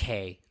was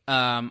okay.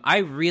 I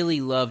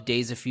really love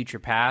Days of Future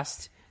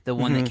Past, the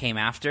one that came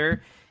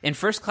after. And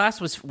First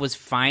Class was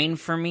fine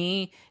for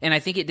me, and I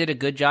think it did a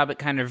good job at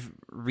kind of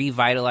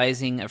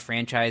revitalizing a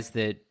franchise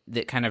that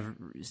kind of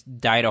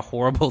died a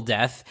horrible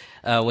death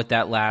with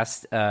that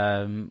last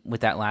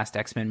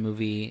X-Men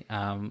movie.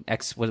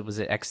 What was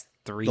it?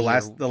 X3? The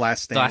Last Stand. The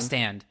Last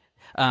Stand.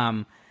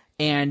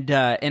 And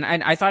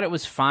I thought it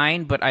was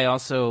fine, but I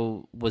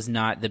also was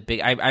not the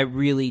big. I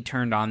really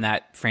turned on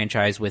that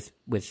franchise with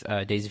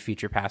Days of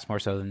Future Past more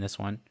so than this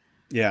one.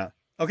 Yeah.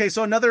 Okay,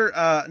 so another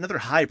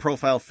high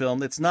profile film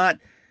that's not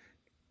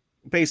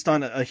based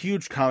on a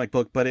huge comic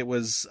book, but it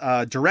was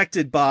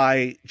directed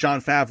by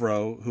Jon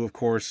Favreau, who of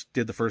course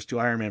did the first two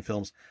Iron Man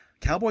films,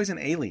 Cowboys and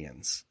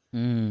Aliens.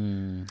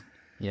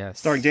 Yes.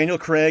 Starring Daniel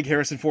Craig,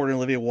 Harrison Ford, and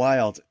Olivia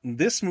Wilde.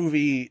 This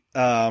movie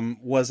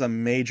was a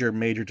major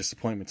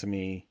disappointment to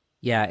me.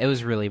 Yeah, it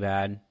was really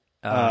bad.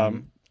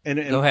 Go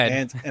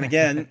ahead. And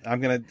again, I'm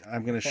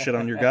gonna shit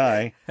on your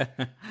guy.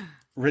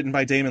 Written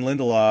by Damon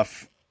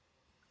Lindelof.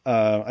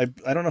 I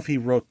don't know if he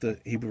was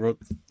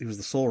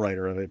the sole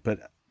writer of it,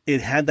 but it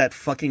had that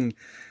fucking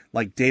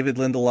like David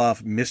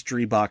Lindelof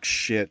mystery box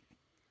shit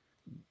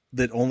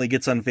that only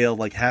gets unveiled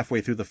like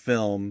halfway through the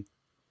film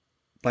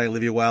by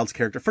Olivia Wilde's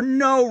character. For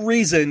no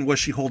reason was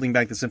she holding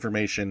back this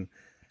information.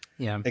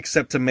 Yeah.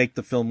 Except to make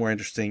the film more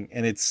interesting.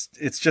 And it's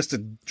just a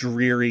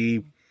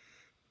dreary,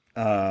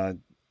 it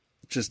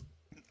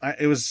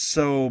was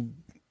so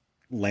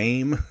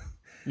lame.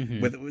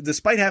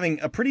 Despite having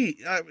a pretty,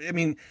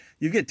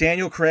 you get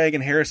Daniel Craig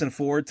and Harrison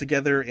Ford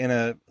together in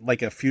a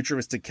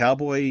futuristic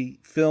cowboy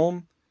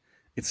film.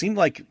 It seemed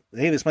like,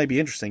 hey, this might be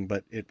interesting,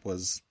 but it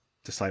was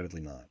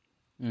decidedly not.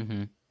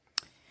 Mm-hmm.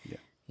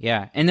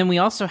 Yeah. And then we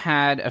also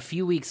had a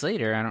few weeks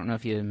later, I don't know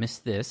if you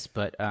missed this,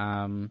 but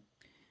a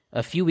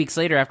few weeks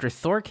later after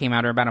Thor came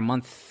out, or about a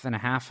month and a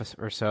half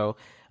or so,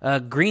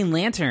 Green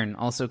Lantern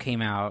also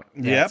came out.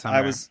 Yep,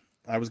 I was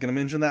going to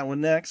mention that one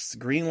next.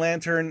 Green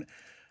Lantern.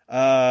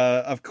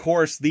 Of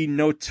course, the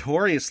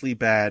notoriously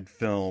bad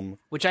film,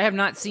 which I have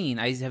not seen.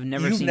 I have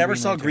never seen. You never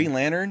saw Green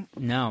Lantern?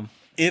 No.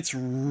 It's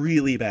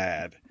really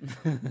bad.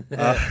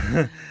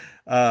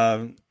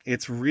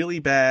 It's really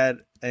bad,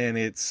 and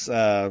it's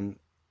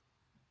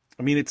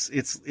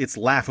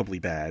laughably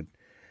bad.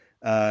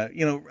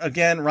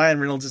 Again, Ryan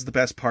Reynolds is the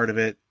best part of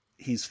it.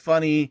 He's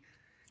funny.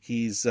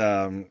 He's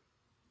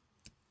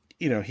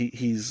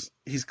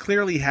he's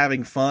clearly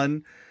having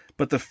fun,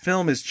 but the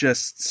film is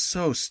just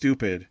so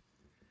stupid.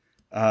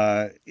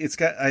 It's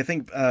got, I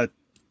think,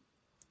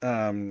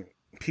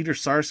 Peter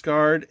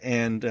Sarsgaard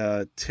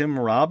and Tim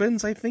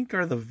Robbins, I think,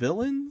 are the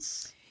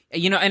villains.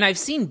 And I've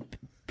seen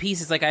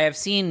pieces, like I have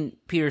seen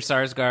Peter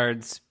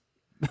Sarsgaard's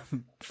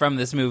from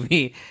this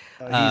movie.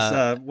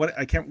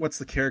 What's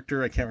the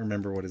character? I can't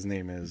remember what his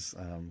name is.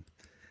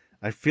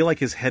 I feel like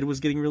his head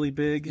was getting really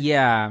big.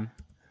 Yeah.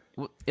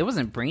 It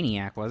wasn't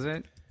Brainiac, was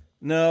it?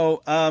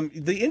 No.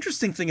 The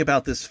interesting thing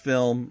about this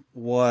film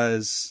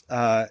was,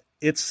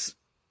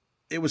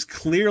 it was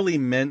clearly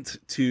meant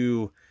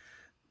to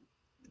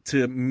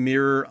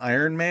mirror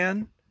Iron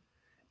Man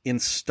in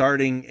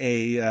starting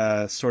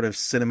a sort of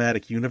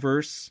cinematic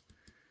universe,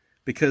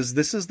 because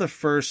this is the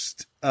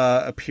first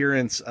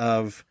appearance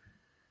of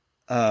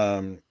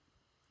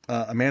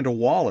Amanda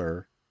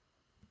Waller,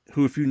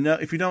 who, if you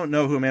don't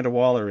know who Amanda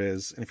Waller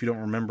is, and if you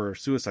don't remember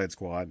Suicide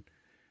Squad,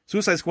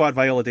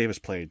 Viola Davis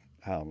played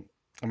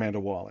Amanda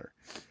Waller,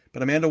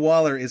 but Amanda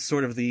Waller is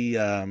sort of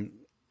the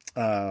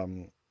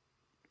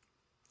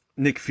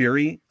Nick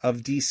Fury of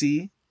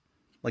DC,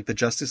 like the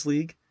Justice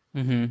League.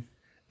 Mm-hmm.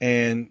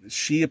 And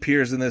she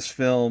appears in this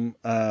film,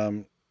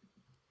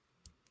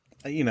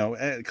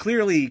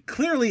 clearly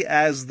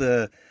as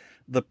the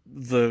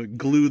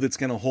glue that's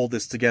going to hold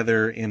this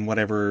together in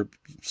whatever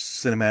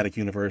cinematic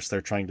universe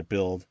they're trying to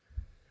build.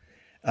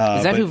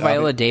 Is that who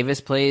Viola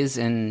Davis plays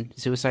in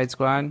Suicide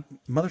Squad?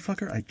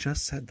 Motherfucker, I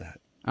just said that.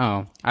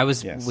 Oh, I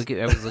was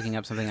looking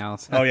up something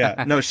else. Oh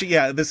yeah, no,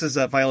 this is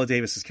Viola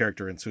Davis's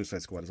character in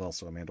Suicide Squad is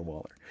also Amanda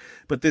Waller,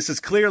 but this is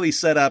clearly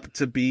set up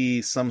to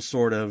be some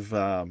sort of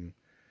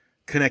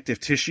connective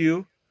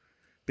tissue,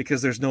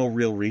 because there's no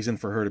real reason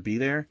for her to be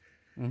there.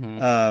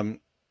 Mm-hmm.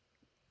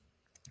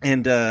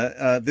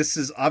 This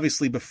is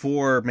obviously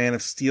before Man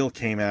of Steel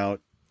came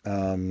out. I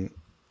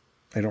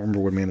don't remember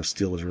when Man of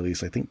Steel was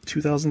released. I think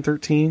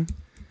 2013.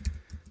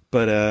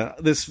 But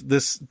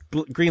this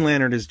Green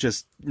Lantern is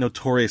just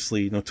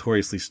notoriously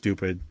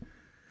stupid,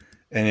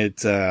 and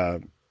it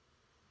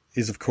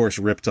is of course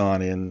ripped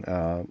on in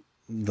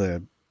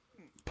the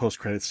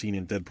post-credit scene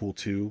in Deadpool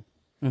 2.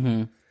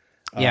 Mm-hmm.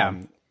 Yeah,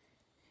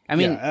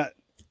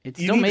 it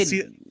still made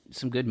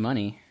some good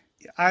money.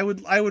 I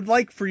would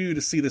like for you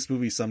to see this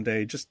movie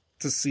someday, just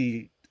to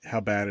see how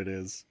bad it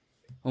is.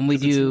 When we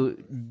do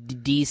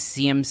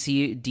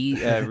DCEU.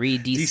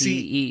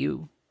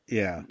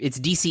 Yeah. It's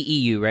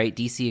DCEU, right?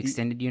 DC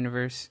Extended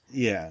Universe?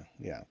 Yeah.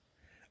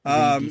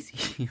 Whatever,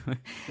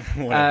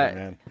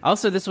 man.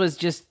 Also, this was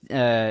just...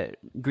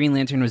 Green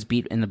Lantern was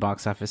beat in the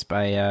box office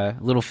by a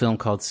little film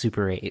called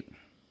Super 8.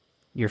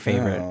 Your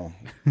favorite.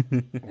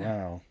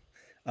 Wow.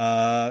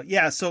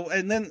 So,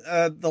 and then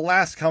the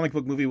last comic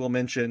book movie we'll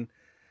mention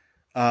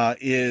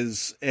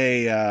is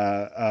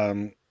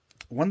a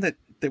one that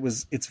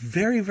it's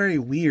very, very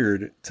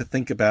weird to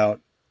think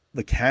about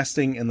the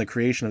casting and the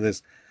creation of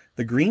this.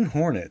 The Green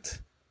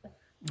Hornet.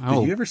 Oh.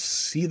 Did you ever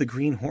see The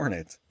Green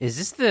Hornet? Is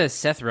this the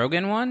Seth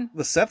Rogen one?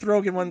 The Seth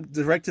Rogen one,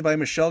 directed by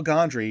Michel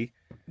Gondry.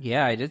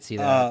 Yeah, I did see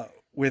that.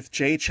 With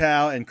Jay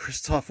Chow and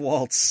Christoph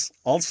Waltz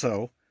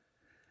also.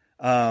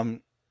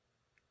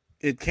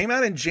 It came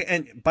out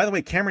and by the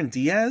way, Cameron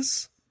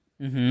Diaz,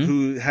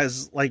 who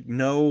has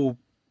there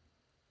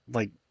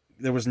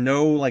was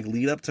no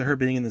lead up to her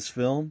being in this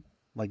film,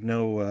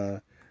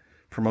 no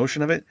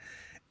promotion of it.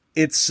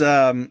 It's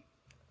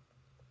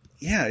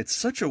it's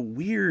such a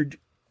weird,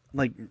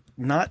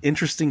 not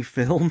interesting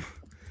film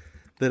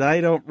that I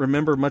don't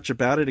remember much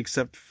about it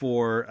except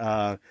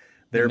for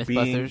there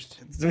being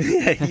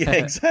yeah,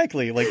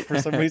 exactly. For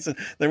some reason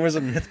there was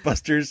a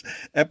Mythbusters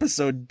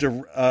episode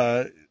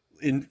directly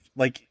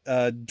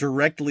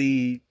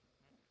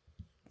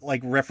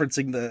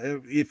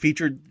referencing it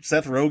featured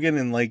Seth Rogen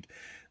and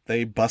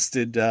they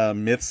busted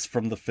myths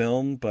from the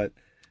film, but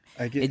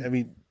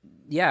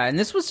yeah, and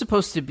this was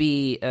supposed to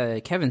be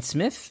Kevin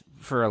Smith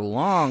for a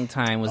long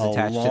time was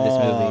attached to this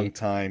movie. Long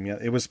time, yeah.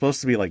 It was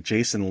supposed to be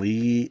Jason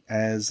Lee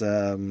as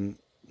the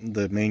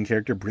main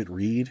character, Britt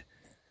Reed.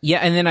 Yeah,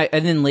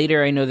 and then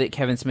later I know that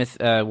Kevin Smith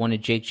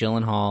wanted Jake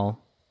Gyllenhaal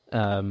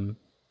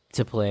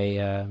to play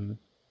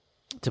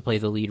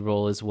the lead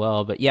role as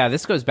well. But yeah,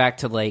 this goes back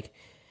to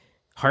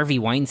Harvey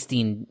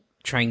Weinstein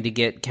trying to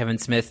get Kevin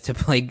Smith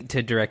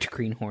to direct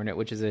Green Hornet,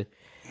 which is a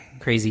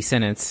crazy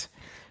sentence.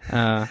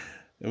 That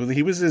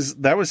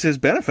was his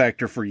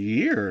benefactor for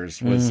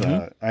years.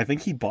 I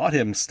think he bought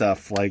him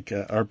stuff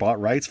or bought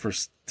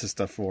rights to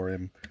stuff for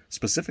him,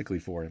 specifically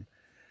for him.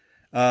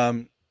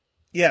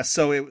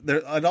 So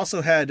it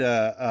also had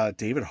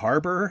David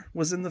Harbour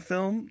was in the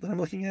film that I'm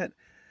looking at.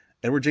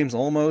 Edward James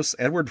Olmos,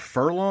 Edward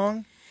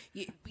Furlong.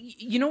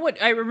 You know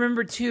what I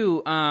remember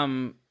too?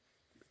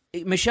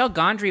 Michel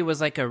Gondry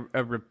was a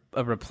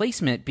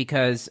replacement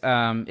because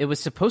it was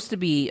supposed to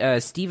be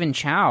Stephen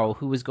Chow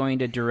who was going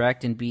to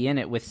direct and be in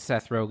it with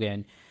Seth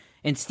Rogen,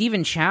 and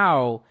Stephen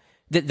Chow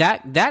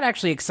that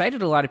actually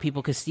excited a lot of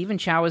people because Stephen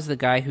Chow is the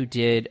guy who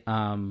did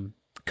Kung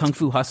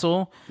Fu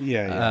Hustle,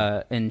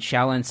 and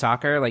Shaolin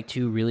Soccer,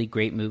 two really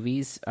great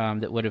movies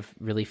that would have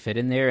really fit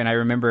in there. And I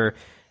remember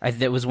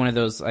that was one of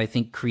those, I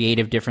think,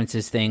 creative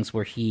differences things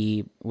where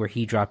he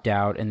dropped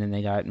out, and then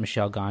they got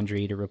Michel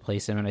Gondry to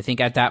replace him. And I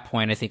think at that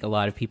point, a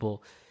lot of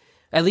people,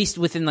 at least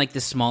within the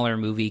smaller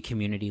movie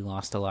community,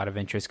 lost a lot of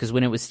interest because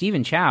when it was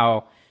Stephen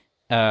Chow,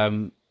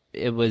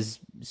 it was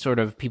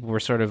people were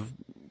sort of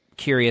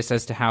curious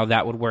as to how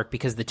that would work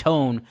because the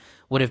tone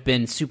would have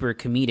been super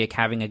comedic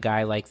having a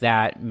guy like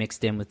that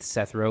mixed in with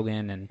Seth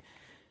Rogen and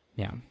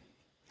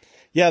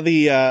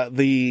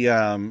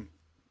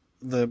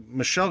the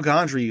Michel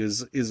Gondry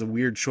is a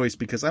weird choice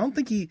because I don't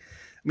think he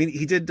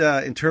did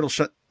Eternal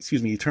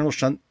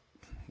Sunshine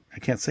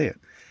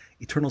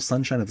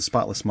of the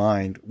Spotless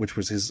Mind, which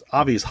was his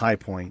obvious high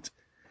point.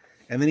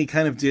 And then he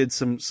kind of did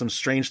some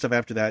strange stuff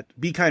after that.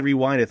 Be Kind,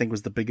 Rewind, I think,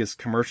 was the biggest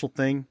commercial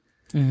thing,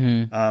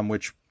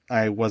 which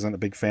I wasn't a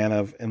big fan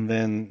of. And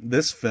then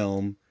this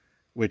film,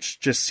 which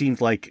just seemed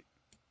like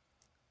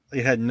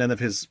it had none of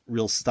his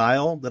real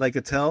style that I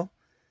could tell.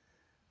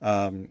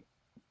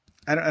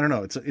 I don't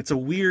know. It's a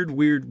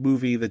weird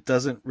movie that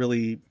doesn't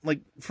really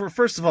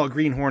first of all,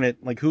 Green Hornet,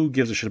 who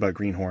gives a shit about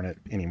Green Hornet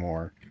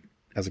anymore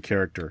as a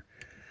character?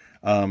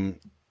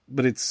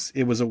 But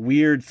it was a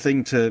weird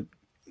thing to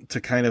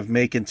kind of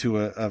make into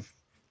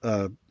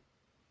a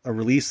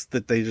release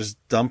that they just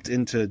dumped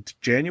into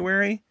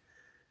January,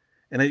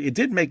 and it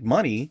did make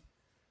money,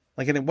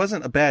 and it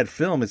wasn't a bad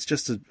film. It's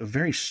just a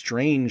very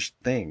strange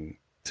thing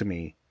to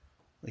me.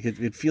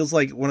 It feels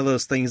like one of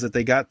those things that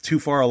they got too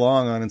far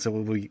along on and said,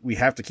 well, we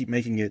have to keep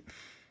making it,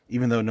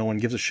 even though no one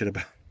gives a shit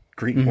about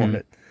Green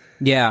Hornet.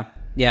 Yeah.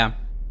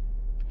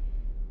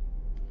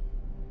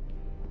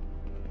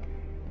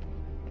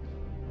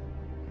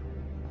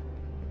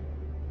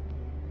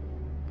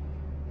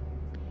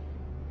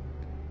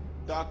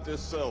 Dr.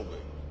 Selvig.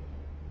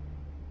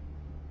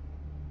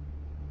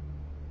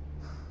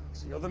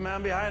 So you're the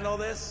man behind all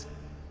this?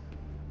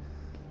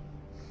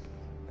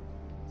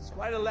 It's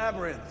quite a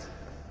labyrinth.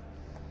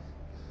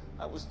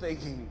 I was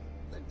thinking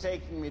they're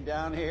taking me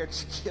down here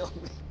to kill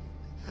me.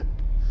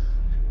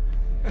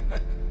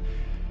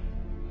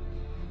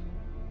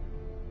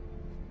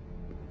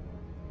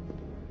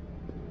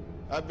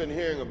 I've been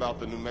hearing about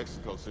the New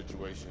Mexico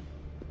situation.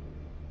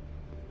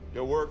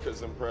 Your work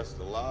has impressed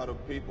a lot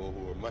of people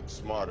who are much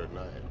smarter than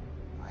I am.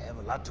 I have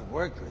a lot to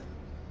work with.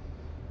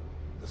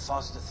 The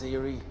Foster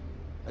theory,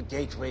 a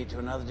gateway to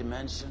another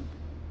dimension.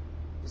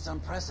 It's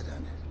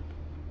unprecedented.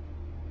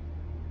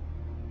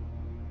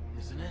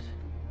 Isn't it?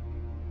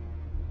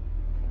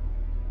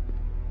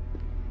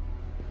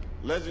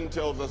 Legend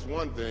tells us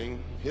one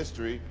thing,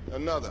 history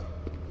another.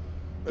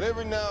 But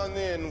every now and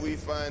then we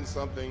find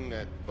something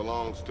that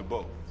belongs to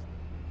both.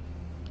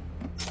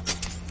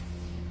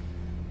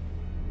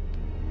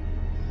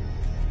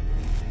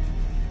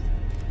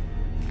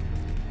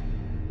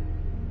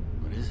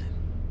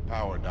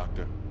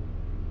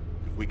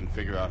 we can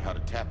figure out how to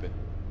tap it,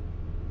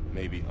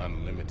 maybe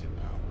unlimited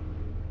power.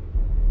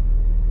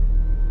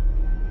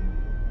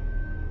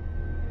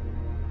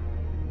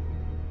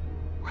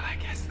 Well, I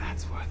guess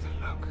that's worth a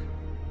look.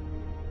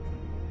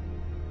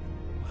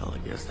 Well, I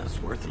guess that's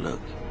worth a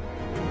look.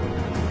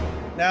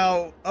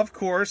 Now, of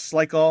course,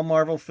 like all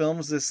Marvel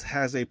films, this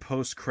has a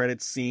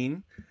post-credits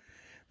scene.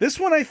 This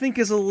one, I think,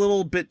 is a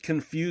little bit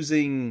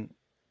confusing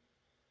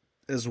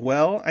as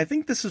well. I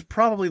think this is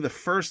probably the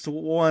first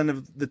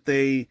one that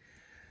they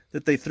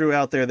threw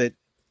out there that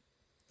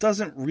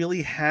doesn't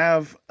really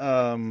have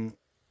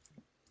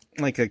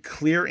like a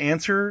clear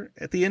answer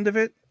at the end of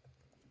it.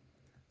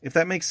 If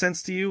that makes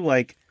sense to you,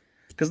 like,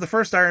 because the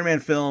first Iron Man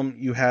film,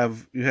 you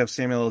have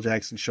Samuel L.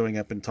 Jackson showing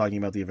up and talking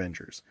about the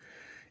Avengers.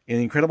 In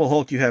Incredible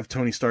Hulk, you have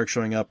Tony Stark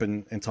showing up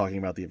and talking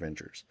about the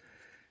Avengers.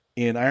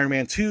 In Iron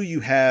Man 2,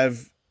 you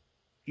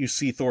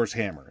see Thor's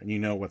hammer and you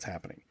know what's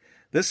happening.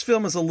 This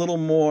one is a little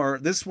more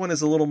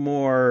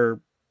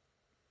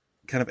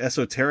kind of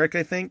esoteric,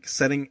 I think.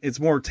 It's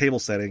more table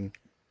setting.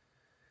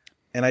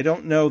 And I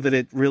don't know that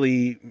it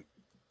really,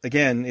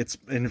 again, it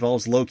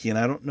involves Loki, and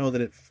I don't know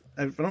that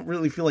I don't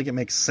really feel like it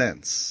makes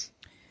sense.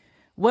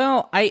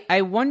 Well,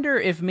 I wonder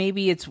if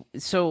maybe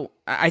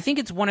I think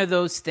it's one of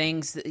those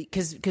things,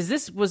 because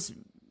this was,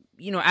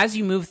 as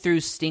you move through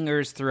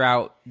stingers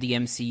throughout the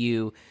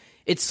MCU,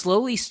 it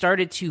slowly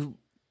started to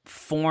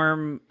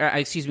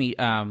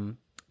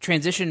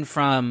transition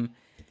from,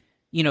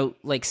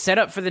 like set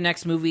up for the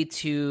next movie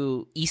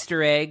to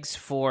Easter eggs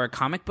for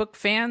comic book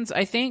fans,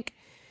 I think.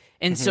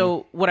 And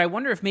so what I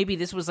wonder if maybe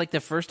this was like the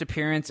first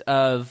appearance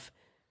of,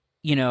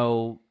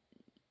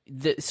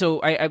 so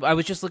I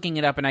was just looking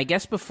it up, and I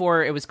guess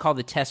before it was called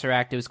the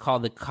Tesseract, it was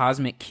called the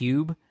Cosmic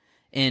Cube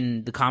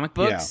in the comic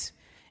books. Yeah.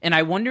 And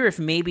I wonder if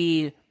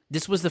maybe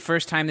this was the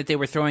first time that they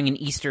were throwing an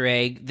Easter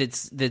egg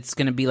that's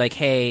going to be like,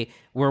 hey,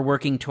 we're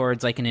working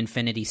towards like an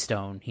Infinity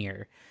Stone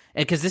here.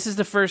 Because this is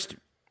the first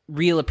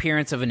real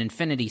appearance of an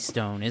Infinity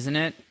Stone, isn't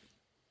it?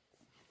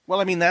 Well,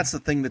 I mean, that's the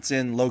thing that's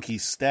in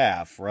Loki's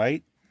staff,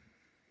 right?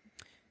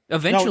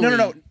 Eventually.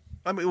 No.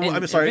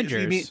 I'm sorry.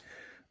 Avengers.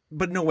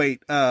 But no,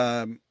 wait.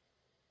 Not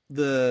in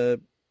the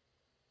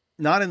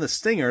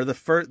Stinger.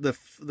 The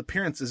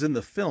appearance is in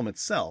the film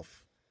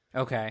itself.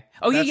 Okay.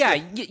 Oh,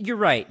 you're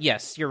right.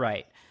 Yes, you're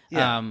right.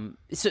 Yeah.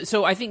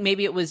 So I think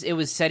maybe it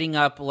was setting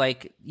up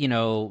like,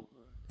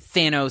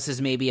 Thanos as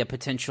maybe a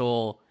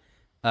potential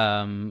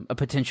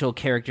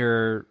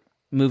character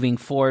moving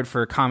forward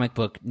for comic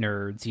book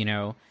nerds,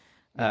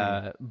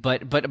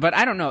 But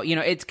I don't know,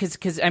 it's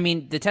because I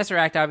mean the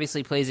Tesseract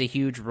obviously plays a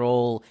huge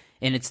role,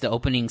 and it's the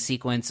opening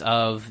sequence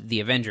of the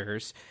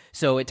Avengers,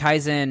 so it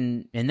ties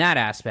in that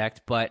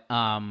aspect. But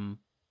yeah,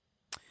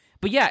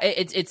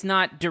 it's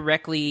not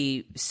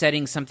directly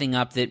setting something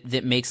up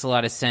that makes a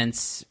lot of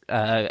sense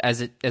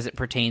as it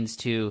pertains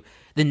to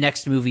the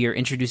next movie or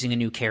introducing a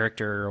new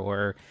character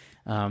or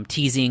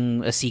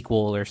teasing a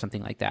sequel or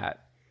something like that.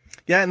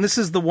 Yeah, and this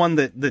is the one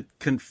that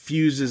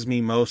confuses me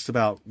most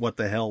about what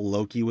the hell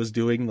Loki was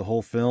doing the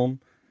whole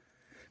film.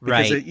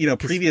 Because, right.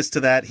 Previous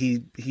to that,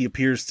 he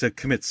appears to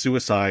commit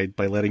suicide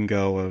by letting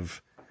go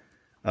of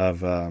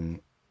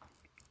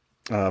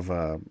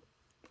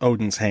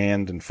Odin's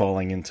hand and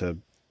falling into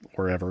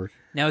wherever.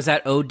 Now, is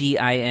that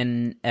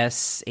Odinshand?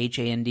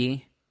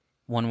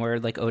 One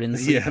word, like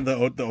Odin's? Yeah,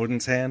 the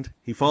Odin's hand.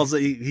 He falls.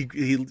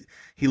 He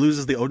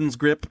loses the Odin's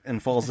grip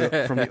and falls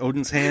from the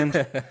Odin's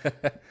hand.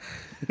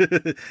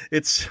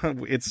 It's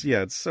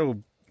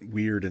so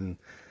weird and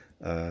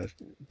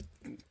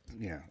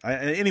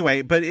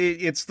anyway, but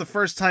it's the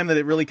first time that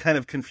it really kind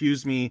of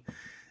confused me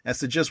as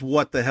to just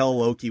what the hell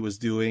Loki was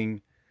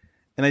doing,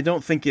 and I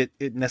don't think it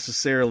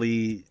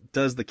necessarily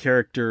does the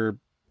character.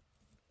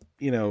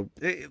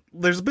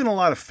 There's been a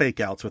lot of fake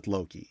outs with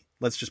Loki.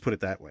 Let's just put it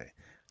that way.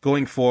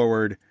 Going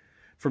forward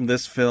from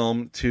this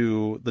film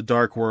to the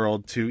Dark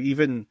World to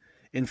even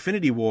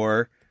Infinity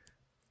War,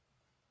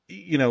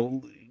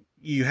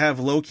 you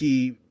have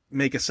Loki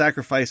make a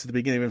sacrifice at the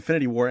beginning of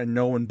Infinity War and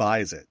no one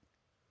buys it,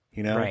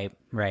 Right.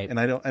 And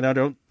I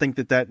don't think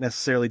that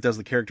necessarily does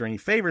the character any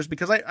favors,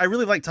 because I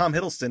really like Tom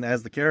Hiddleston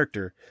as the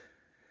character.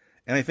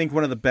 And I think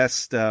one of the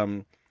best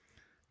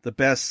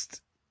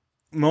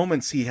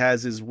moments he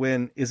has is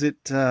when is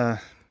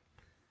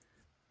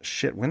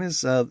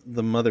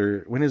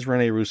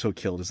Rene Russo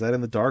killed? Is that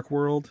in the Dark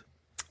World?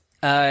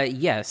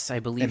 Yes, I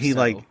believe so. And he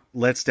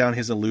lets down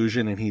his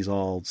illusion and he's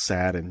all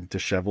sad and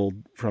disheveled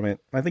from it.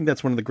 I think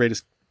that's one of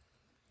the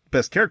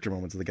best character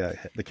moments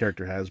the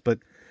character has. But,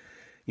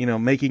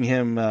 making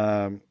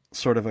him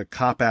sort of a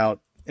cop-out,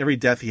 every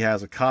death he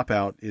has a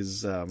cop-out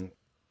is,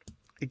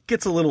 it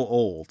gets a little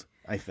old,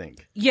 I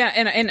think. Yeah,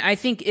 and I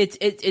think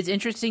it's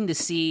interesting to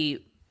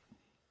see,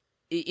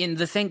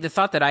 the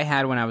thought that I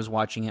had when I was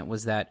watching it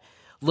was that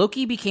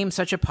Loki became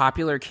such a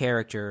popular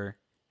character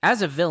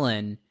as a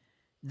villain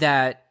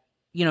that,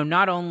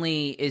 not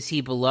only is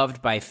he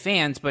beloved by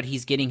fans, but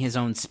he's getting his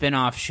own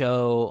spin-off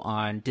show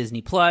on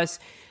Disney Plus.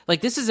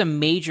 Like, this is a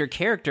major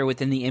character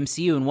within the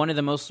MCU and one of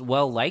the most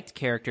well-liked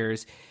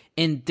characters,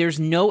 and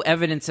there's no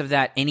evidence of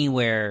that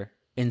anywhere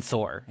in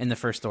Thor, in the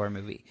first Thor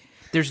movie.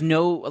 There's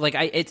no like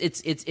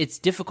it's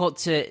difficult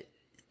to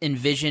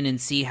envision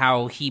and see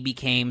how he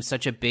became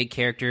such a big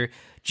character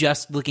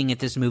just looking at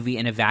this movie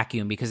in a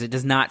vacuum, because it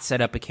does not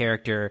set up a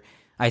character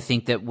I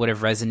think that would have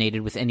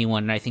resonated with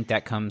anyone, and I think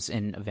that comes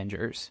in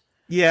Avengers.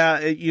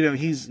 Yeah,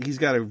 he's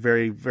got a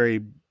very,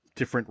 very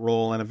different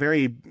role and a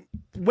very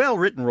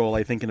well-written role,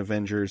 I think, in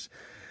Avengers.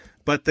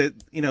 But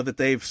that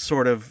they've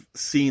sort of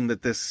seen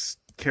that this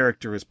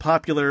character is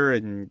popular,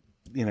 and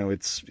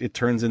it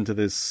turns into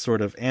this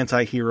sort of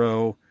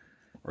anti-hero,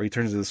 or he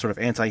turns into this sort of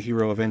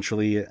anti-hero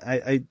eventually.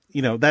 That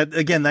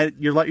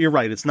you're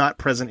right. It's not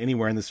present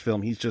anywhere in this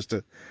film. He's just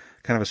a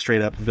kind of a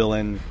straight-up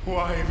villain.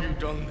 Why have you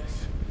done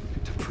this?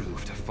 To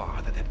prove to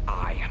Father that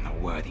I am a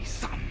worthy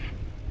son.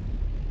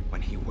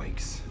 When he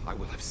wakes, I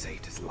will have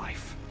saved his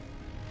life.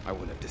 I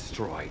will have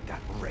destroyed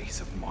that race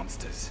of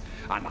monsters,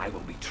 and I will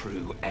be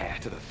true heir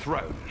to the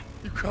throne.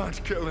 You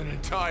can't kill an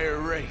entire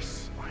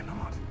race. Why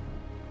not?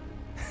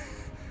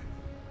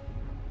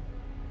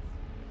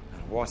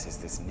 And what is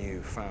this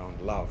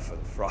newfound love for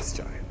the Frost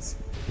Giants?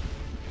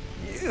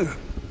 You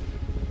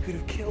could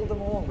have killed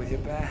them all with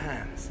your bare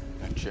hands.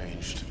 That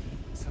changed.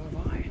 So have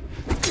I.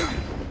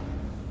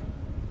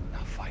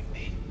 Now fight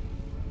me.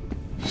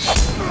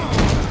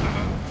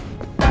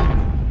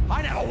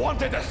 I never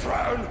wanted the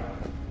throne!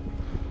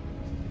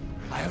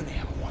 I only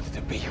ever wanted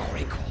to be your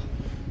equal.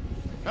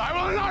 I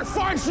will not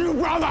fight you,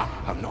 brother!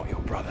 I'm not your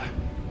brother.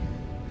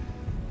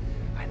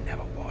 I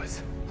never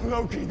was.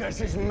 Loki, this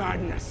is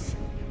madness.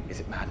 Is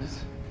it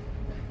madness?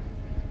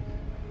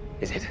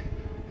 Is it?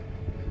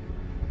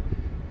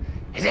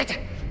 Is it?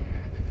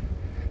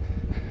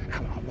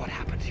 Come on, what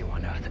happened to you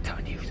on Earth that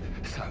turned you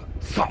so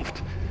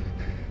soft?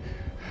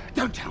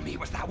 Don't tell me it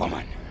was that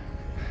woman.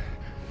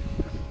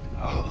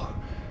 Oh,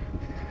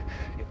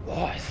 it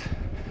was.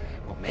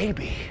 Well,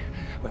 maybe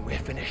when we're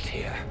finished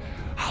here,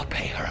 I'll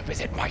pay her a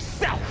visit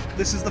myself.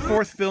 This is the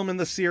fourth film in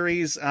the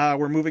series.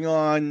 We're moving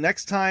on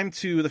next time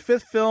to the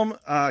fifth film,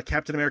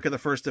 Captain America: The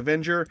First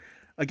Avenger.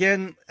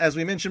 Again, as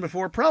we mentioned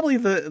before, probably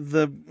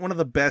the one of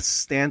the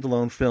best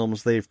standalone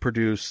films they've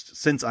produced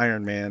since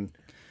Iron Man.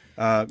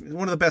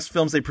 One of the best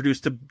films they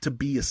produced to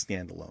be a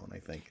standalone, I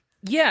think.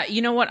 Yeah,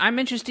 you know what? I'm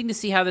interested to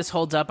see how this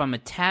holds up. I'm a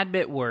tad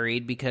bit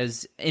worried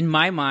because in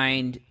my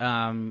mind,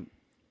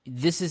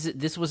 this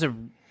was a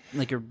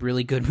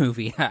really good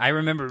movie. I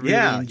remember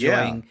really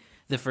enjoying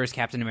the first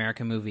Captain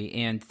America movie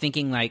and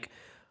thinking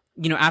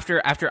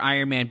after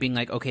Iron Man being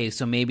like, okay,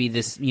 so maybe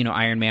this,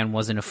 Iron Man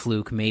wasn't a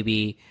fluke.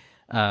 Maybe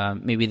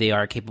they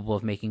are capable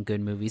of making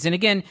good movies. And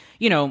again,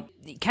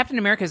 Captain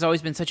America has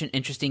always been such an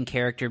interesting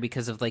character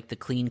because of like the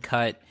clean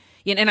cut.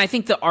 And I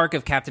think the arc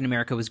of Captain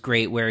America was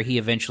great, where he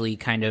eventually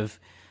kind of,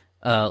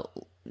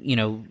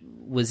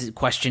 was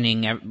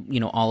questioning,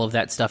 all of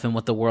that stuff and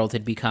what the world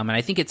had become. And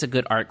I think it's a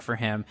good arc for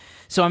him.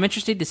 So I'm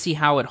interested to see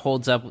how it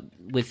holds up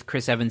with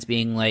Chris Evans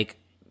being like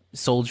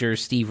soldier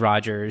Steve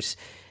Rogers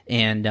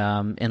and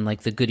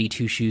like the goody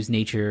two shoes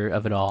nature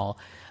of it all.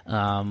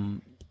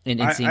 And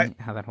seeing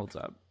how that holds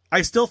up.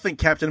 I still think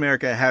Captain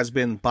America has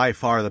been by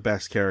far the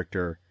best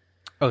character.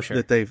 Oh,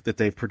 sure. that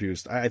they've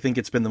produced. I think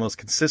it's been the most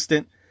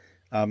consistent.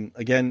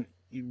 Again,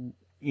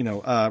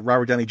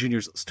 Robert Downey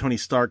Jr.'s Tony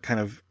Stark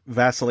kind of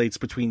vacillates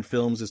between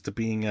films as to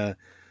being a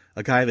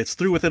guy that's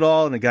through with it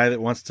all and a guy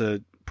that wants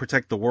to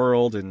protect the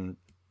world and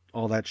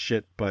all that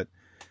shit. But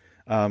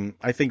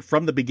I think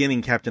from the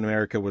beginning, Captain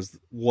America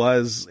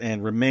was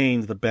and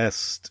remained the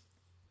best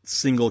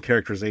single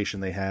characterization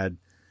they had.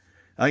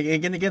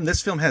 Again,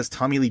 this film has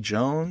Tommy Lee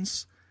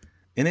Jones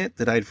in it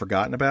that I'd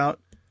forgotten about.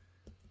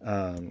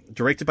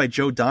 Directed by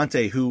Joe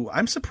Dante, who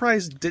I'm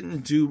surprised didn't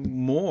do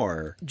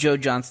more. Joe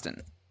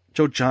Johnston.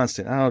 Oh,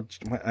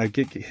 I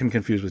get him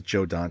confused with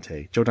Joe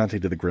Dante. Joe Dante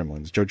did the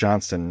Gremlins. Joe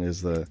Johnston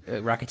is the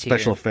Rocketeer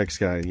special effects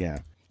guy. Yeah.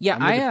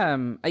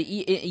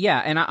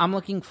 Yeah, and I'm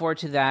looking forward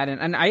to that.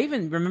 And I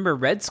even remember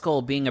Red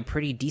Skull being a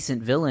pretty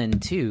decent villain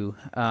too.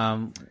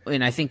 And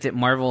I think that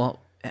Marvel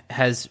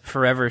has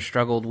forever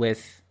struggled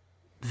with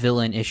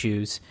villain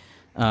issues.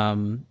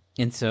 And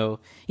so,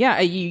 yeah,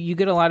 you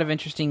get a lot of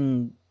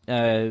interesting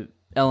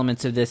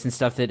elements of this and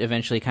stuff that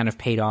eventually kind of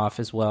paid off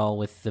as well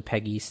with the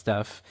Peggy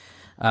stuff.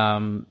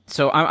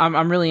 So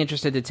I'm really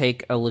interested to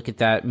take a look at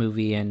that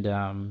movie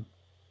and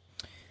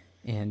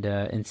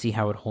see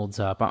how it holds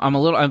up. I'm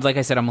a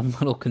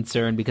little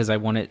concerned because I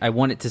want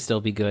it to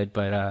still be good,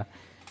 but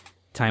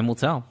time will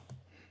tell.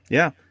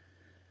 Yeah.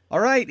 All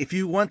right. If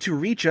you want to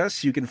reach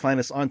us, you can find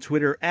us on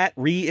Twitter at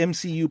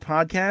ReMCU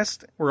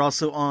Podcast. We're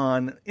also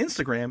on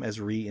Instagram as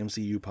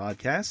ReMCU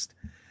Podcast.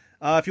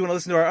 If you want to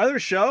listen to our other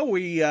show,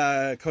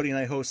 Cody and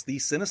I host the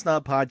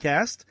Cinesnob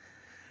Podcast.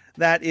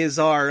 That is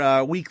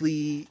our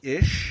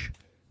weekly-ish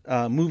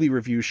movie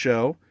review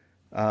show.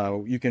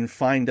 You can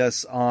find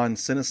us on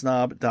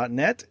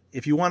cinesnob.net.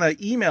 If you want to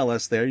email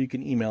us there, you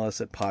can email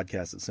us at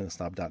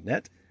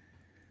podcast@cinesnob.net.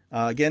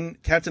 Again,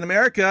 Captain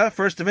America,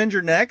 First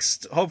Avenger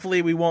next.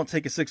 Hopefully we won't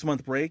take a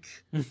 6-month break.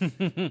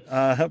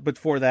 But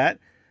for that,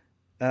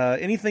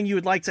 anything you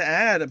would like to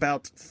add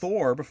about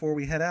Thor before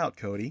we head out,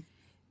 Cody?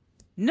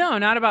 No,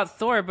 not about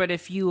Thor. But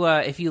if you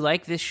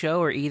like this show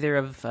or either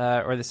of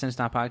or the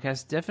Cinestomp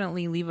podcast,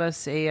 definitely leave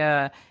us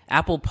a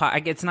Apple.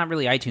 It's not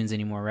really iTunes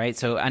anymore, right?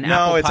 So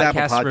Apple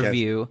Podcast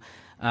review,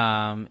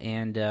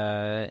 and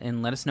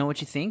let us know what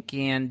you think.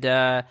 And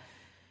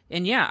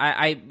yeah,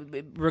 I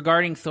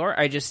regarding Thor,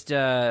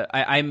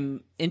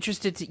 I'm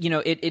interested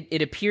to,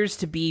 it appears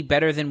to be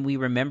better than we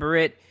remember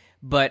it.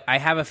 But I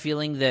have a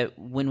feeling that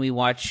when we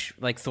watch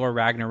like Thor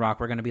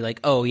Ragnarok, we're going to be like,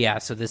 oh yeah,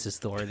 so this is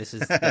Thor. This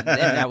is and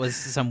that was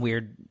some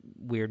weird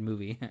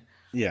movie.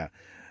 Yeah.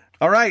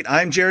 All right.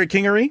 I'm Jared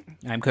Kingery.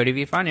 I'm Cody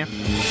Villafana.